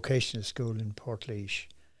the vocational school in Portlaoise,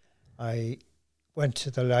 I went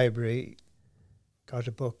to the library, got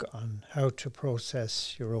a book on how to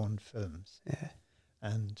process your own films. Yeah.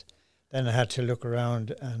 And then I had to look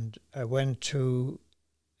around, and I went to,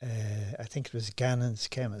 I think it was Gannon's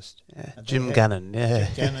Chemist. Yeah. Jim Gannon, yeah.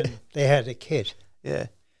 Jim Gannon, they had a kit. Yeah.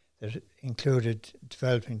 That included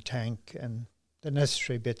developing tank and the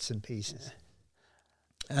necessary bits and pieces.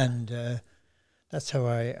 Yeah. And that's how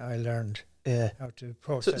I learned how to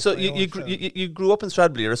process. So you grew up in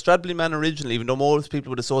Stradbally. You're a Stradbally man originally, even though most people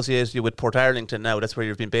would associate you with Port Arlington now. That's where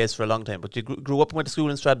you've been based for a long time. But you grew up and went to school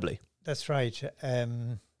in Stradbally. That's right.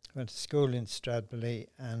 Went to school in Stradbally,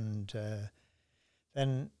 and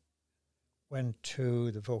then went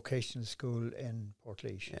to the vocational school in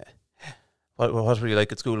Portlaoise. Yeah. What were you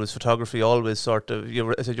like at school? Was photography always sort of? You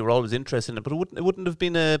were always interested in it, but it wouldn't have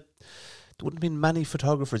been there wouldn't have been many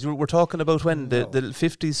photographers. We're talking about when the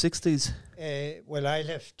 50s, 60s. Well, I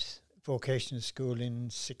left vocational school in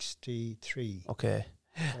 63. Okay.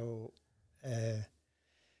 So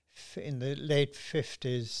in the late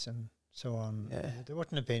 50s and so on, there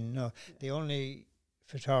wouldn't have been, no. The only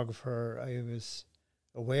photographer I was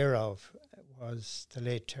aware of was the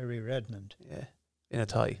late Terry Redmond. Yeah, in a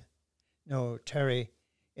tie. No, Terry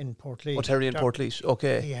in Portlaoise. Oh, Terry in Portlaoise,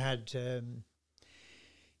 okay. He had,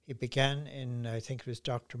 he began in, I think it was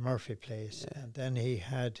Dr. Murphy Place, and then he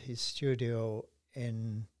had his studio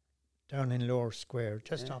down in Lower Square,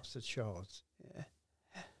 just opposite Shaw's. Yeah.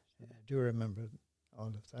 I do remember all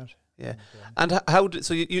of that. Yeah. And how did,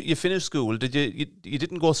 so you finished school? Did you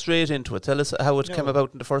didn't go straight into it? Tell us how it came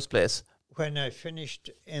about in the first place. When I finished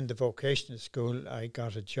in the vocational school, I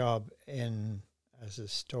got a job as a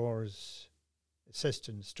stores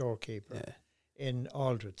assistant storekeeper in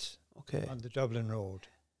Aldritz, on the Dublin Road.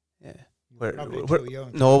 Yeah. But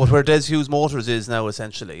where Des Hughes Motors is now,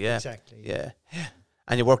 essentially. Yeah. Exactly. Yeah.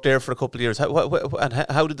 And you worked there for a couple of years.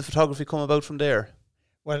 How did the photography come about from there?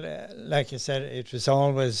 Well, like I said, it was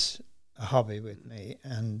always a hobby with me.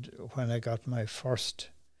 And when I got my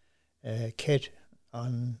first kit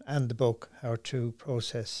and the book, How to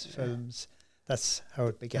Process Films, that's how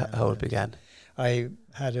it began. I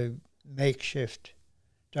had a makeshift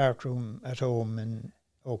darkroom at home in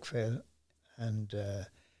Oakville, and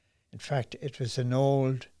in fact, it was an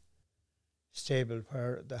old stable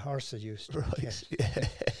where the horses used to be kept. Yeah.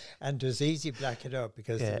 And it was easy to black it up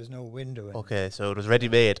because there was no window in it. So it was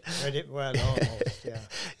ready-made. Well, almost, yeah.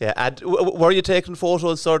 Yeah, and were you taking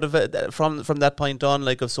photos sort of from that point on,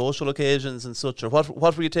 like of social occasions and such, or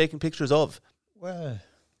what were you taking pictures of? Well,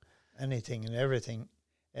 anything and everything.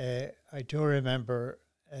 I do remember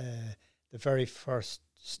the very first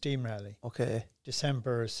steam rally. Okay.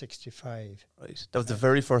 December 65. Right. That was the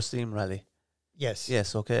very first steam rally. Yes.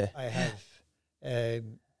 Yes, okay. I have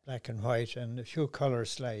black and white and a few colour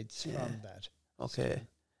slides from that. Okay.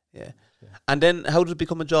 Yeah. And then how did it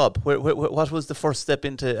become a job? What was the first step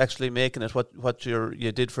into actually making it? What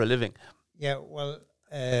you did for a living? Yeah, well,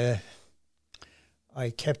 I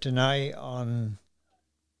kept an eye on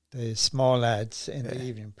the small ads in the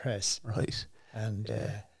evening press. Right. And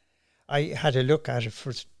I had a look at it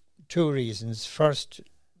for two reasons. First,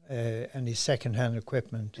 any second-hand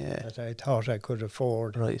equipment that I thought I could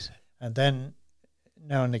afford. Right. And then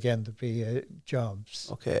now and again there'd be jobs.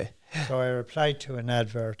 Okay. So I replied to an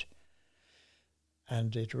advert,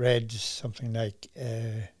 and it read something like,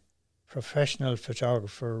 professional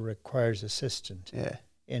photographer requires assistant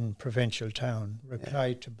in provincial town,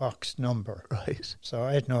 replied to box number. Right. So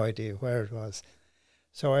I had no idea where it was.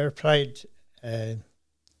 So I replied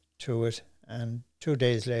to it, and 2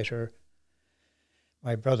 days later,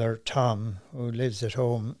 my brother Tom, who lives at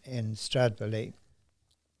home in Stradbally,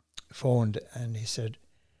 phoned and he said,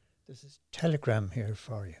 "There's a telegram here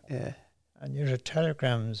for you." Yeah. And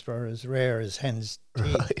telegrams were as rare as hen's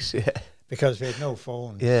teeth. Right. Yeah. Because we had no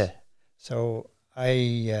phones. Yeah. So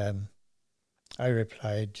I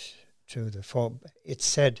replied to the phone. It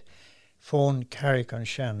said, "Phone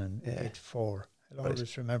Carrick-on-Shannon 84." I'll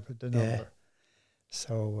always remember the number. Yeah.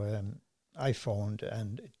 So I phoned,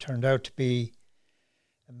 and it turned out to be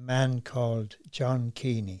a man called John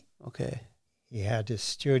Keeney. Okay. He had a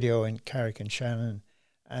studio in Carrick-on-Shannon,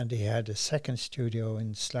 and he had a second studio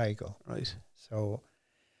in Sligo. Right. So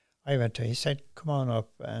I went to, he said, "Come on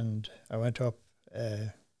up," and I went up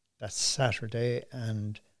that Saturday,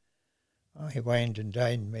 and he wined and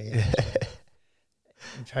dined me. And,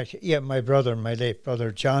 in fact, my late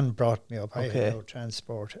brother John brought me up. I had no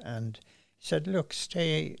transport, and he said, "Look,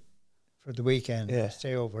 stay for the weekend,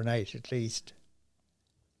 stay overnight at least."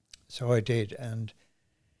 So I did, and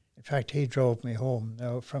in fact, he drove me home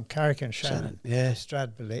now from Carrick-on-Shannon to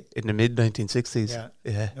Stradbally. In the mid-1960s.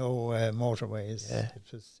 Yeah. No motorways. Yeah.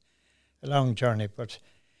 It was a long journey, but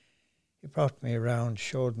he brought me around,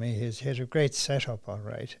 showed me he had a great setup, all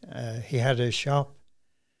right. He had a shop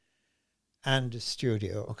and a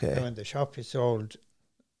studio. Okay. Now in the shop he sold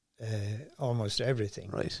almost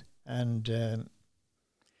everything. Right. And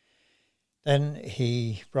then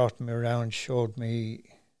he brought me around, showed me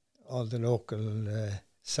all the local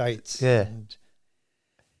sites. Yeah. And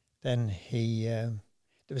then he, there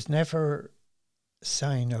was never a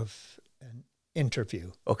sign of an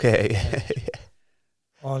interview. Okay.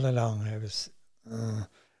 All along I was,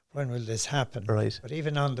 when will this happen? Right. But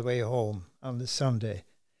even on the way home on the Sunday,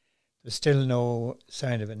 there's still no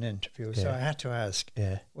sign of an interview. So I had to ask,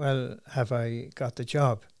 well, have I got the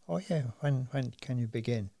job? Oh yeah, when can you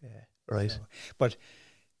begin? Yeah. Right. So, but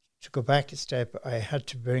to go back a step, I had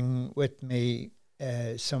to bring with me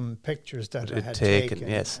some pictures that I had taken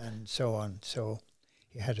and so on. So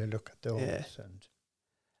he had a look at those and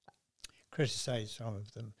criticised some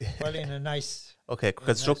of them. Well, in a nice... Okay,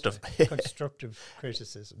 constructive. Constructive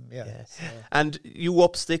criticism, So. And you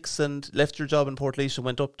up sticks and left your job in Portlaoise and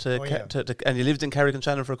went up to, and you lived in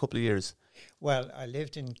Carrick-on-Shannon for a couple of years? Well, I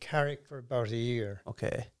lived in Carrick for about a year.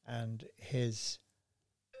 Okay. And his...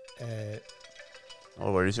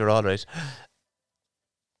 no worries, you're all right.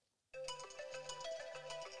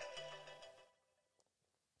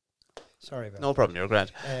 Sorry about that. No problem, you're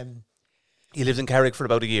grand. He lived in Carrick for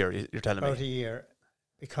about a year, you're telling me? About a year,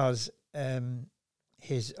 because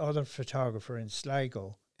his other photographer in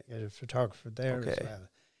Sligo, he had a photographer there as well,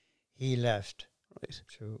 he left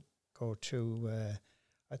to go to,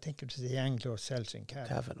 I think it was the Anglo-Celtic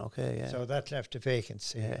Cavan. So that left a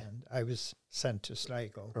vacancy, and I was sent to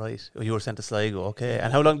Sligo. Right, you were sent to Sligo, okay.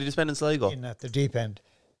 And how long did you spend in Sligo? In at the deep end.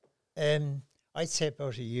 I'd say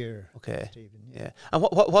about a year, Stephen. Yeah. And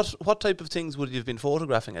what type of things would you have been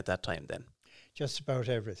photographing at that time then? Just about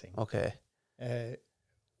everything. Okay.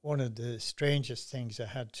 One of the strangest things I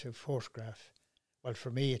had to photograph, well, for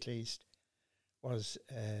me at least, was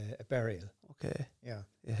a burial. Okay. Yeah.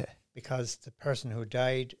 Yeah. Because the person who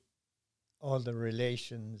died, all the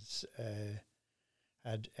relations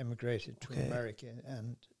had emigrated to America,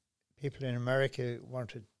 and people in America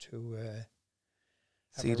wanted to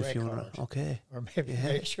have see a the record, funeral. Okay. or maybe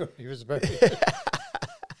make sure he was buried.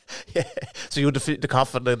 Yeah. So you had the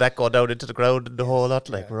coffin and that go down into the ground and the whole lot,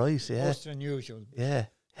 right? Yeah. Most unusual. Yeah.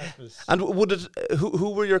 And would it?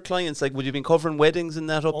 Who were your clients? Like, would you have been covering weddings and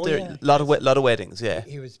that up there? Yeah. Lot of weddings. Yeah.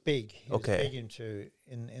 He was big. He was big in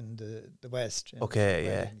the West.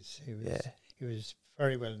 Weddings. He was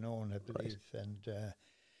very well known, I believe. Right. And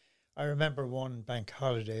I remember one bank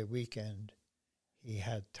holiday weekend, he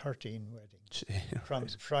had 13 weddings from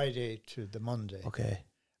Friday to the Monday. Okay.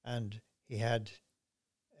 And he had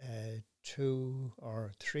 2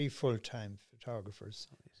 or 3 full-time photographers,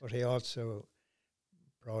 but he also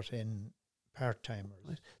brought in part-timers.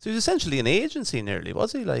 Right. So he was essentially an agency nearly,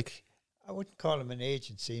 was he? Like, I wouldn't call him an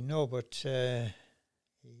agency, no, but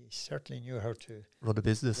he certainly knew how to run a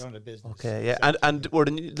business. Okay, yeah. And were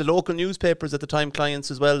the local newspapers at the time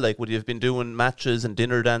clients as well? Like, would you have been doing matches and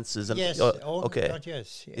dinner dances? And yes. Okay. God,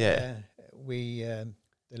 yes. Yeah. We,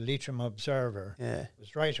 the Leitrim Observer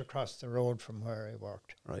was right across the road from where I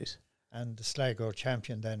worked. Right. And the Sligo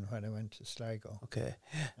Champion then when I went to Sligo. Okay.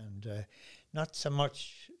 And not so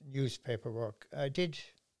much newspaper work. I did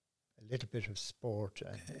a little bit of sport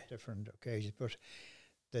on different occasions, but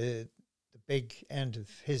the the big end of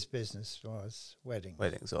his business was weddings.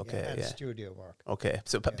 Weddings, okay, and yeah. studio work. Okay,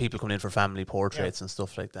 so Yeah. people coming in for family portraits and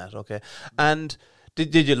stuff like that. Okay, and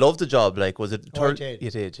did you love the job? Like, was it? I did.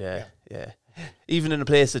 You did, yeah. Even in a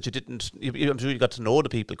place that you didn't, I'm sure you got to know the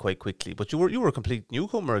people quite quickly. But you were a complete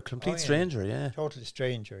newcomer, a complete stranger, yeah. Totally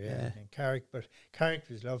stranger, yeah. In Carrick, but Carrick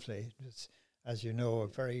was lovely. It was, as you know, a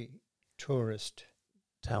very tourist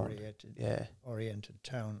town, oriented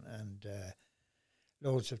town, and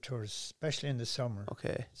loads of tourists, especially in the summer.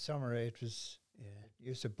 Okay, summer it was.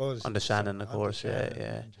 Used to buzz on the Shannon, of course.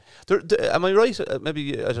 Yeah. There, am I right?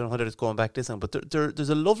 Maybe I don't know whether it's going back this time, but there's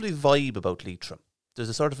a lovely vibe about Leitrim. There's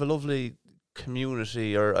a sort of a lovely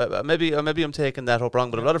community, or maybe I'm taking that up wrong.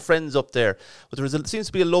 But a lot of friends up there. But seems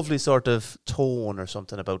to be a lovely sort of tone or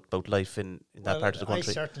something about life in that part of the country.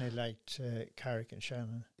 I certainly liked Carrick and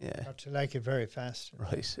Shannon. Yeah, got to like it very fast.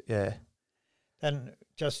 Right. Yeah. Then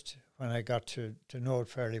just when I got to know it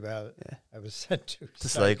fairly well, I was sent to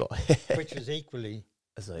Sligo, which was equally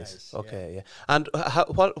nice. Okay, yeah. And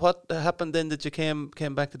what happened then that you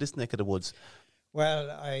came back to this neck of the woods? Well,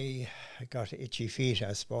 I got itchy feet,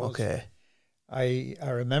 I suppose. Okay. I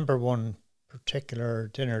remember one particular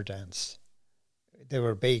dinner dance. They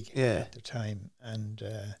were big at the time, and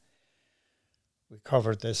we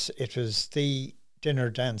covered this. It was the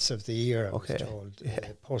dinner dance of the year, I was told.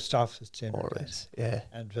 The post office dinner dance. Yeah.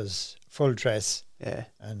 And it was full dress. Yeah.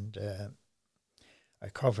 And I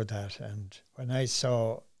covered that. And when I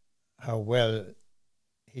saw how well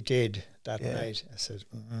he did that night, I said,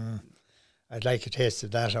 I'd like a taste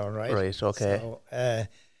of that, all right. Right, okay. So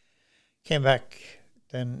came back.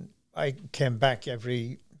 Then I came back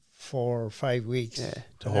every 4 or 5 weeks,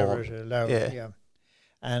 whenever it allowed.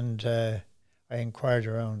 And I inquired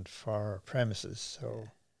around for premises, so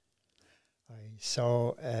I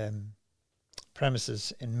saw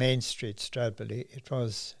premises in Main Street, Stradbally. It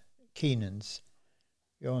was Keenan's.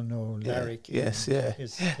 You all know Larry Keenan.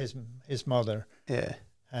 Yes, His mother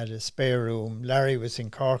had a spare room. Larry was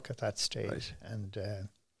in Cork at that stage, and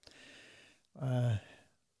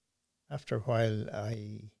after a while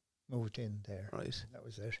I moved in there. Right. That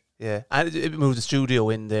was it. Yeah, and it moved the studio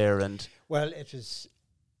in there, and well, it was.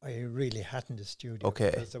 I really hadn't a studio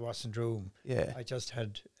because there wasn't room. Yeah. I just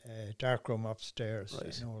had a dark room upstairs,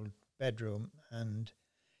 an old bedroom, and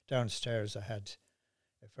downstairs I had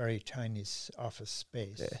a very tiny office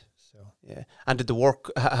space. Yeah. So and did the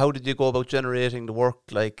work? How did you go about generating the work?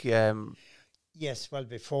 Like, yes. Well,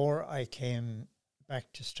 before I came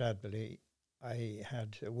back to Stradbally, I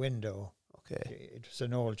had a window. Okay. It was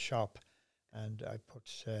an old shop. And I put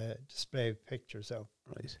display pictures up,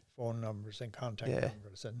 phone numbers and contact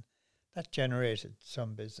numbers, and that generated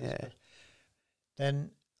some business. Yeah. But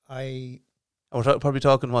then we're probably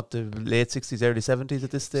talking what, the late 60s, early 70s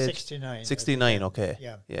at this stage. 69. 69. Okay.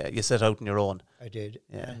 Yeah. You set out on your own. I did,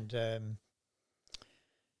 and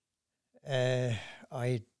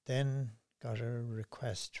I then got a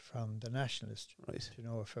request from the Nationalist to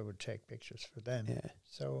know if I would take pictures for them. Yeah.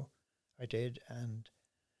 So I did, and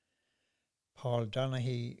Paul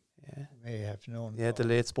Donaghy, may have known. Yeah, the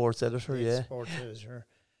late sports editor, sports editor.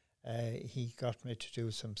 He got me to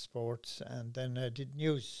do some sports, and then I did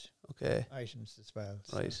news items as well.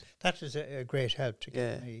 So that was a great help to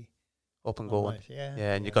get me up and going.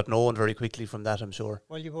 And you got known very quickly from that, I'm sure.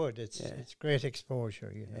 Well, you would. It's great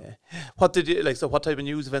exposure, you know. What did you like? So, what type of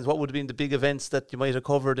news events? What would have been the big events that you might have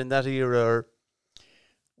covered in that era? Or?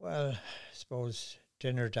 Well, I suppose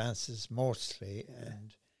dinner dances mostly,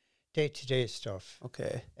 and day-to-day stuff.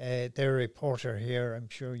 Okay. Their reporter here, I'm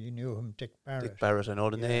sure you knew him, Dick Barrett. Dick Barrett, I know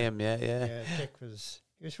the name, Yeah, Dick was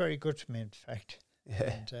very good to me, in fact,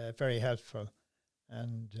 and very helpful.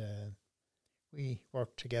 And we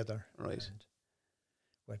worked together. Right. And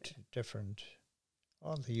went to different,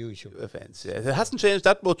 all the usual events. Yeah, it hasn't changed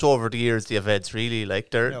that much over the years, the events, really. Like,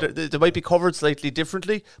 they might be covered slightly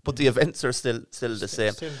differently, but the events are still the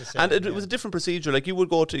same. Still the same. And it was a different procedure. Like, you would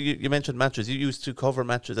go to, you mentioned matches, you used to cover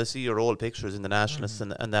matches. I see your old pictures in the Nationalists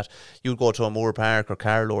and that you would go to O'Moore Park or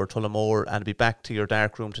Carlow or Tullamore and be back to your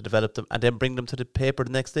dark room to develop them and then bring them to the paper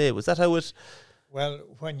the next day. Was that how it... Well,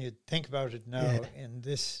 when you think about it now, in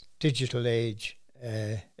this digital age,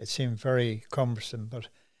 it seemed very cumbersome, but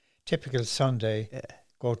typical Sunday...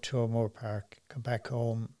 go to O'Moore Park, come back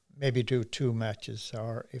home, maybe do 2 matches,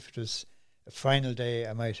 or if it was a final day,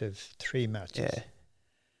 I might have 3 matches. Yeah.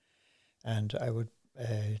 And I would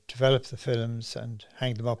develop the films and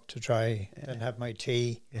hang them up to dry, then have my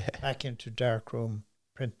tea, back into dark room,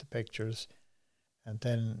 print the pictures, and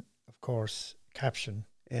then, of course, caption.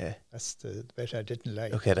 Yeah. That's the bit I didn't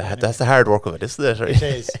like. Okay, that's the hard work of it, isn't it? It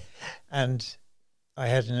is. And I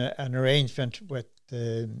had an arrangement with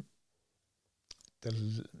the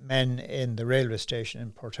the men in the railway station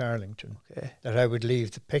in Port Arlington, Okay. that I would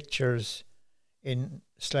leave the pictures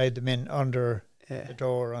slide them in under Yeah. the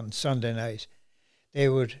door on Sunday night. They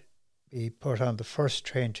would be put on the first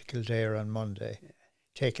train to Kildare on Monday,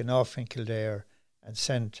 taken off in Kildare and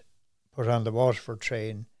put on the Waterford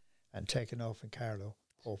train and taken off in Carlow,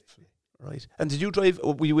 hopefully. Right. And did you drive?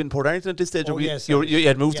 Were you in Port Arlington at this stage? Oh, or were yes, you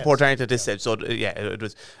had moved to yes, Port Arlington at this yeah. stage. So it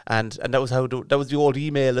was, and that was that was the old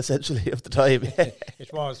email essentially of the time.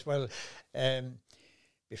 It was. Well,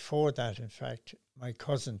 before that, in fact, my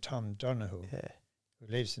cousin Tom Donoghue, Yeah. who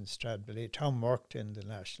lives in Stradbally, Tom worked in the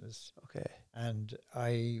Nationals, Okay. and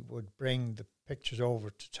I would bring the pictures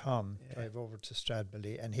over to Tom, Yeah. drive over to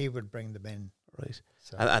Stradbally, and he would bring them in. Right.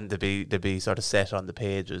 So And they'd be sort of set on the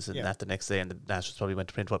pages, and Yeah. that the next day, and the Nationals probably went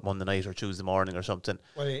to print Monday night or Tuesday morning or something.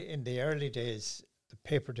 well, in the early days, the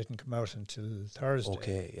paper didn't come out until Thursday.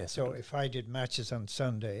 Okay. Yes. So if I did matches on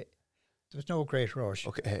Sunday, there was no great rush.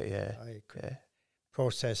 Okay. Yeah. I could Yeah.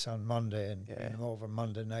 process on Monday and Yeah. bring them over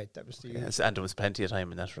Monday night. That was the Yes, usual. and there was plenty of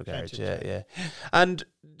time in that regard. Plenty Yeah, of time. yeah. And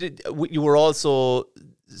you were also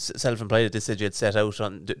self-employed at this stage. You had set out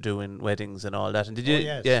on doing weddings and all that. And did you? Oh,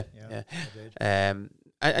 yes. Yeah, Yeah, I did. yeah.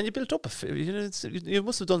 And you built up you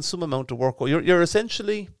must have done some amount of work. You're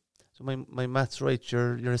essentially, so my math's right.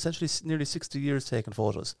 You're essentially nearly 60 years taking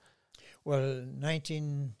photos. Well,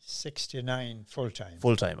 1969 full time.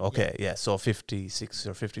 Full time. Okay, yeah. So 56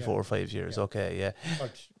 or 54 or 5 years. Yeah. Okay, yeah.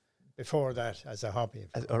 But before that, as a hobby,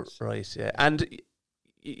 of course. Right, yeah. And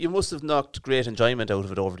you must have knocked great enjoyment out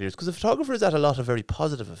of it over the years, because a photographer is at a lot of very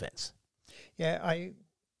positive events. Yeah,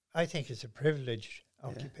 I think it's a privileged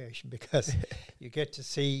occupation because you get to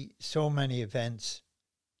see so many events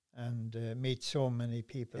and meet so many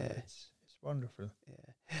people. Yeah. It's wonderful. Yeah.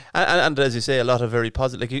 And as you say, a lot of very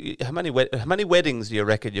positive. Like, how many weddings do you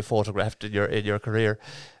reckon you photographed in your career?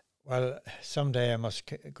 Well, someday I must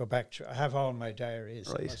go back through. I have all my diaries.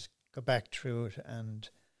 Right. I must go back through it and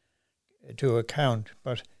do a count.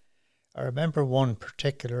 But I remember one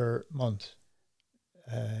particular month.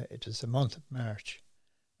 It was the month of March,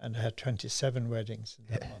 and I had 27 weddings in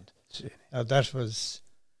that month. Gee. Now that was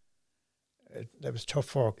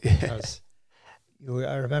tough work because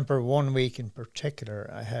I remember one week in particular.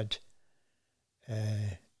 I had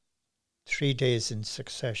 3 days in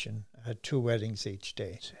succession. I had 2 weddings each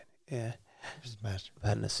day. Yeah. It was mad.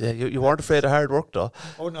 Madness. Yeah. You weren't afraid of hard work, though.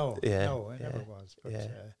 Oh no, Yeah, no, I yeah, never was. But yeah.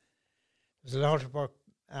 there was a lot of work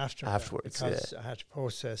afterwards, because I had to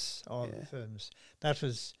process all the films. That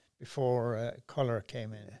was before colour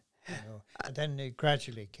came in, and then it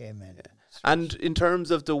gradually came in. And in terms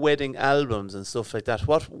of the wedding albums and stuff like that,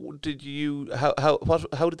 what did you?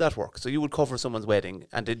 How did that work? So you would cover someone's wedding,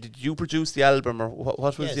 and did you produce the album, or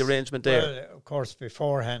what was Yes. the arrangement there? Well, of course,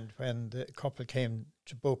 beforehand, when the couple came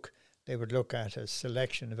to book, they would look at a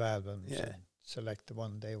selection of albums and select the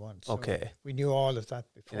one they want. So Okay. we knew all of that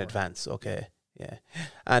before. In advance, okay, yeah.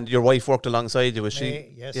 And your wife worked alongside you, was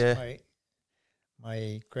she? Yes, Yeah.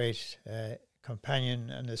 my great companion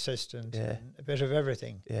and assistant, Yeah. and a bit of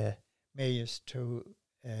everything. Yeah, May used to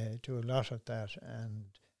do a lot of that, and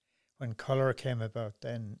when colour came about,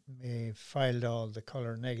 then May filed all the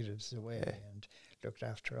colour negatives away and looked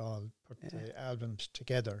after put the albums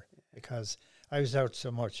together, because I was out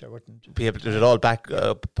so much I wouldn't be able to do it all back,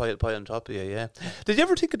 pile on top of you, yeah. Did you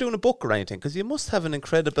ever think of doing a book or anything? Because you must have an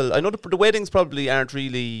incredible, I know the weddings probably aren't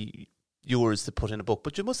really yours to put in a book,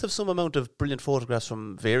 but you must have some amount of brilliant photographs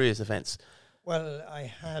from various events. Well, I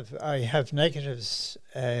have negatives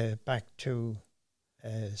back to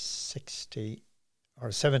 60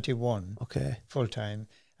 or 71 Okay. full time,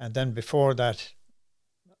 and then before that,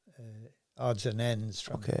 odds and ends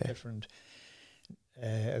from different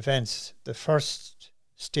events. The first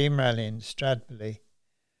steam rally in Stradbally,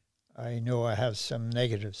 I know I have some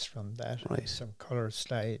negatives from that, Right. some colour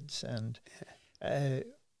slides, and an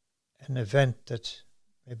event that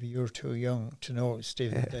maybe you're too young to know,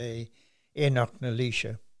 Stephen, the Enoch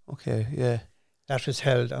Nalisha. Okay, yeah. That was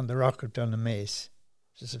held on the Rock of Dunamace.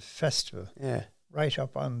 It was a festival Yeah. right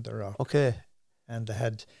up on the rock. Okay. And they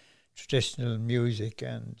had traditional music,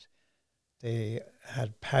 and they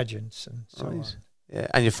had pageants and so Right. on. Yeah.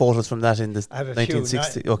 And your photos from that in the I have a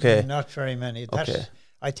 1960. few, Okay. not very many. That's, Okay.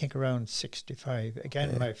 I think around 65. Again,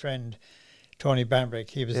 Okay. my friend Tony Bambrick,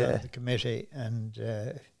 he was Yeah. on the committee, and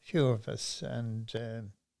a few of us, and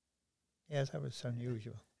that was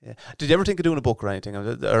unusual. Yeah. Did you ever think of doing a book or anything?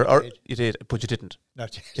 Or did. you did, but you didn't.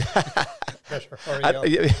 Not better hurry up.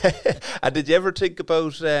 And did you ever think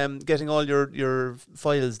about getting all your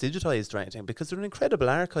files digitized or anything? Because they're an incredible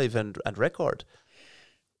archive and record.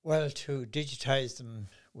 Well, to digitize them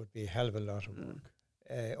would be a hell of a lot of work.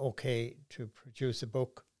 okay to produce a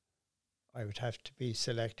book, I would have to be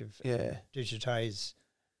selective. Yeah. Digitize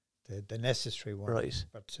the necessary one. Right.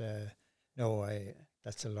 But no,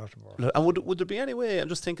 that's a lot of work. And would there be any way, I'm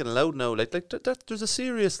just thinking aloud now, like that there's a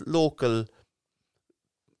serious local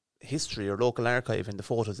history or local archive in the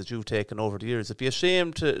photos that you've taken over the years. It'd be a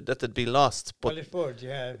shame that they'd be lost. But well, it would,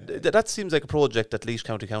 yeah. That seems like a project that Laois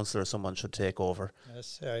County Council or someone should take over.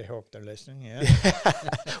 Yes, I hope they're listening, yeah.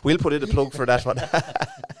 We'll put in a plug for that one.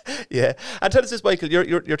 Yeah. And tell us this, Michael,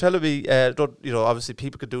 you're telling me, obviously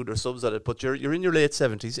people could do their subs at it, but you're in your late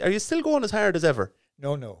 70s. Are you still going as hard as ever?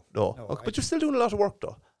 No. Okay, but you're still doing a lot of work,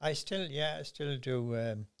 though. I still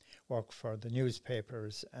do work for the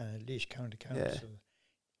newspapers and Laois County Council. Yeah.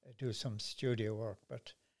 I do some studio work,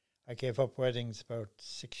 but I gave up weddings about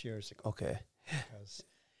 6 years ago. Okay. Because,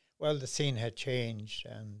 well, the scene had changed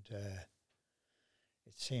and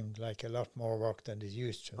it seemed like a lot more work than it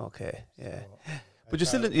used to. Okay, yeah. So but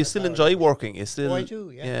you still enjoy working. You still. Oh, I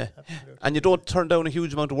do. Yeah. Absolutely. And you don't turn down a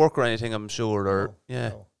huge amount of work or anything, I'm sure. Or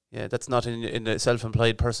No. Yeah, that's not in the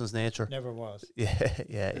self-employed person's nature. Never was.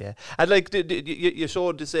 Yeah. And like, you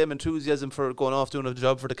showed the same enthusiasm for going off doing a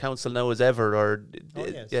job for the council now as ever, or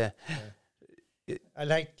yes. Yeah. I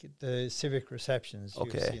like the civic receptions.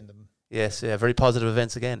 Okay. You've seen them. Yes, yeah, very positive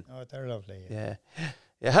events again. Oh, they're lovely. Yeah.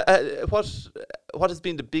 What has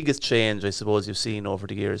been the biggest change, I suppose, you've seen over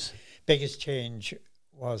the years? Biggest change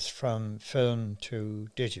was from film to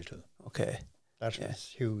digital. Okay. That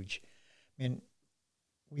was huge. I mean,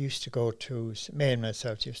 we used to go to, me and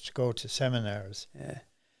myself used to go to seminars. Yeah.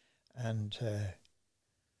 And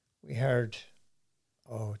we heard,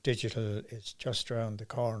 digital is just around the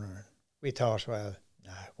corner. We thought, well,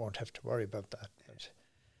 I won't have to worry about that. But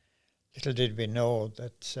little did we know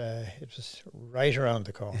that it was right around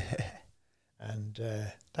the corner. And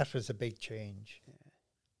that was a big change.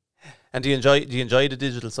 And do you enjoy the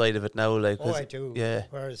digital side of it now? Like, I do. Yeah.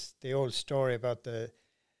 Whereas the old story about the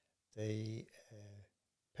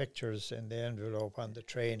pictures in the envelope on the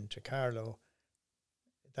train to Carlow,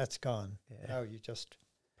 that's gone. Yeah. Now you just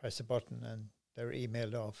press a button and they're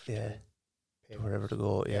emailed off. Yeah. To wherever to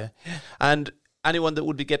go. Yeah. And anyone that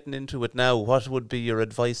would be getting into it now, what would be your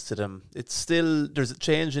advice to them? It's still, there's a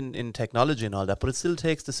change in technology and all that, but it still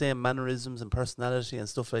takes the same mannerisms and personality and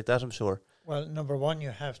stuff like that, I'm sure. Well, number one, you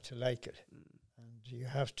have to like it, and you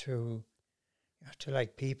have to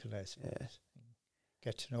like people, I suppose. Yeah.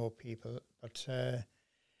 Get to know people. But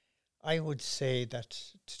I would say that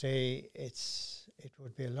today it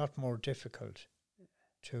would be a lot more difficult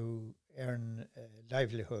to earn a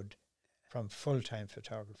livelihood from full-time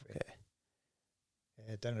photography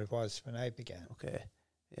than it was when I began. Okay,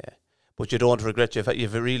 yeah. But you don't regret,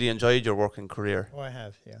 you've really enjoyed your working career. Oh, I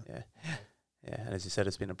have, yeah. Yeah, and as you said,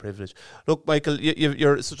 it's been a privilege. Look, Michael,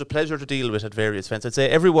 you're such a pleasure to deal with at various events. I'd say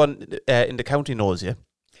everyone in the county knows you.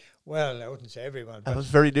 Well, I wouldn't say everyone, but I was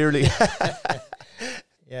very nearly.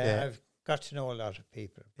 yeah, I've got to know a lot of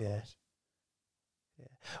people. Of course.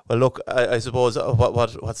 Well, look, I suppose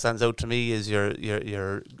what stands out to me is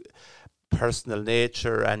your personal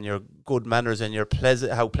nature and your good manners and your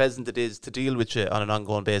how pleasant it is to deal with you on an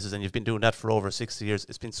ongoing basis, and you've been doing that for over 60 years.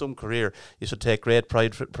 It's been some career. You should take great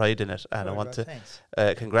pride in it, and I want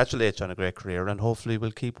to congratulate you on a great career, and hopefully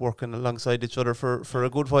we'll keep working alongside each other for a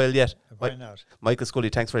good while yet. Why not? Michael Scully,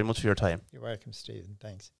 thanks very much for your time. You're welcome, Stephen.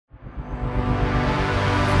 Thanks.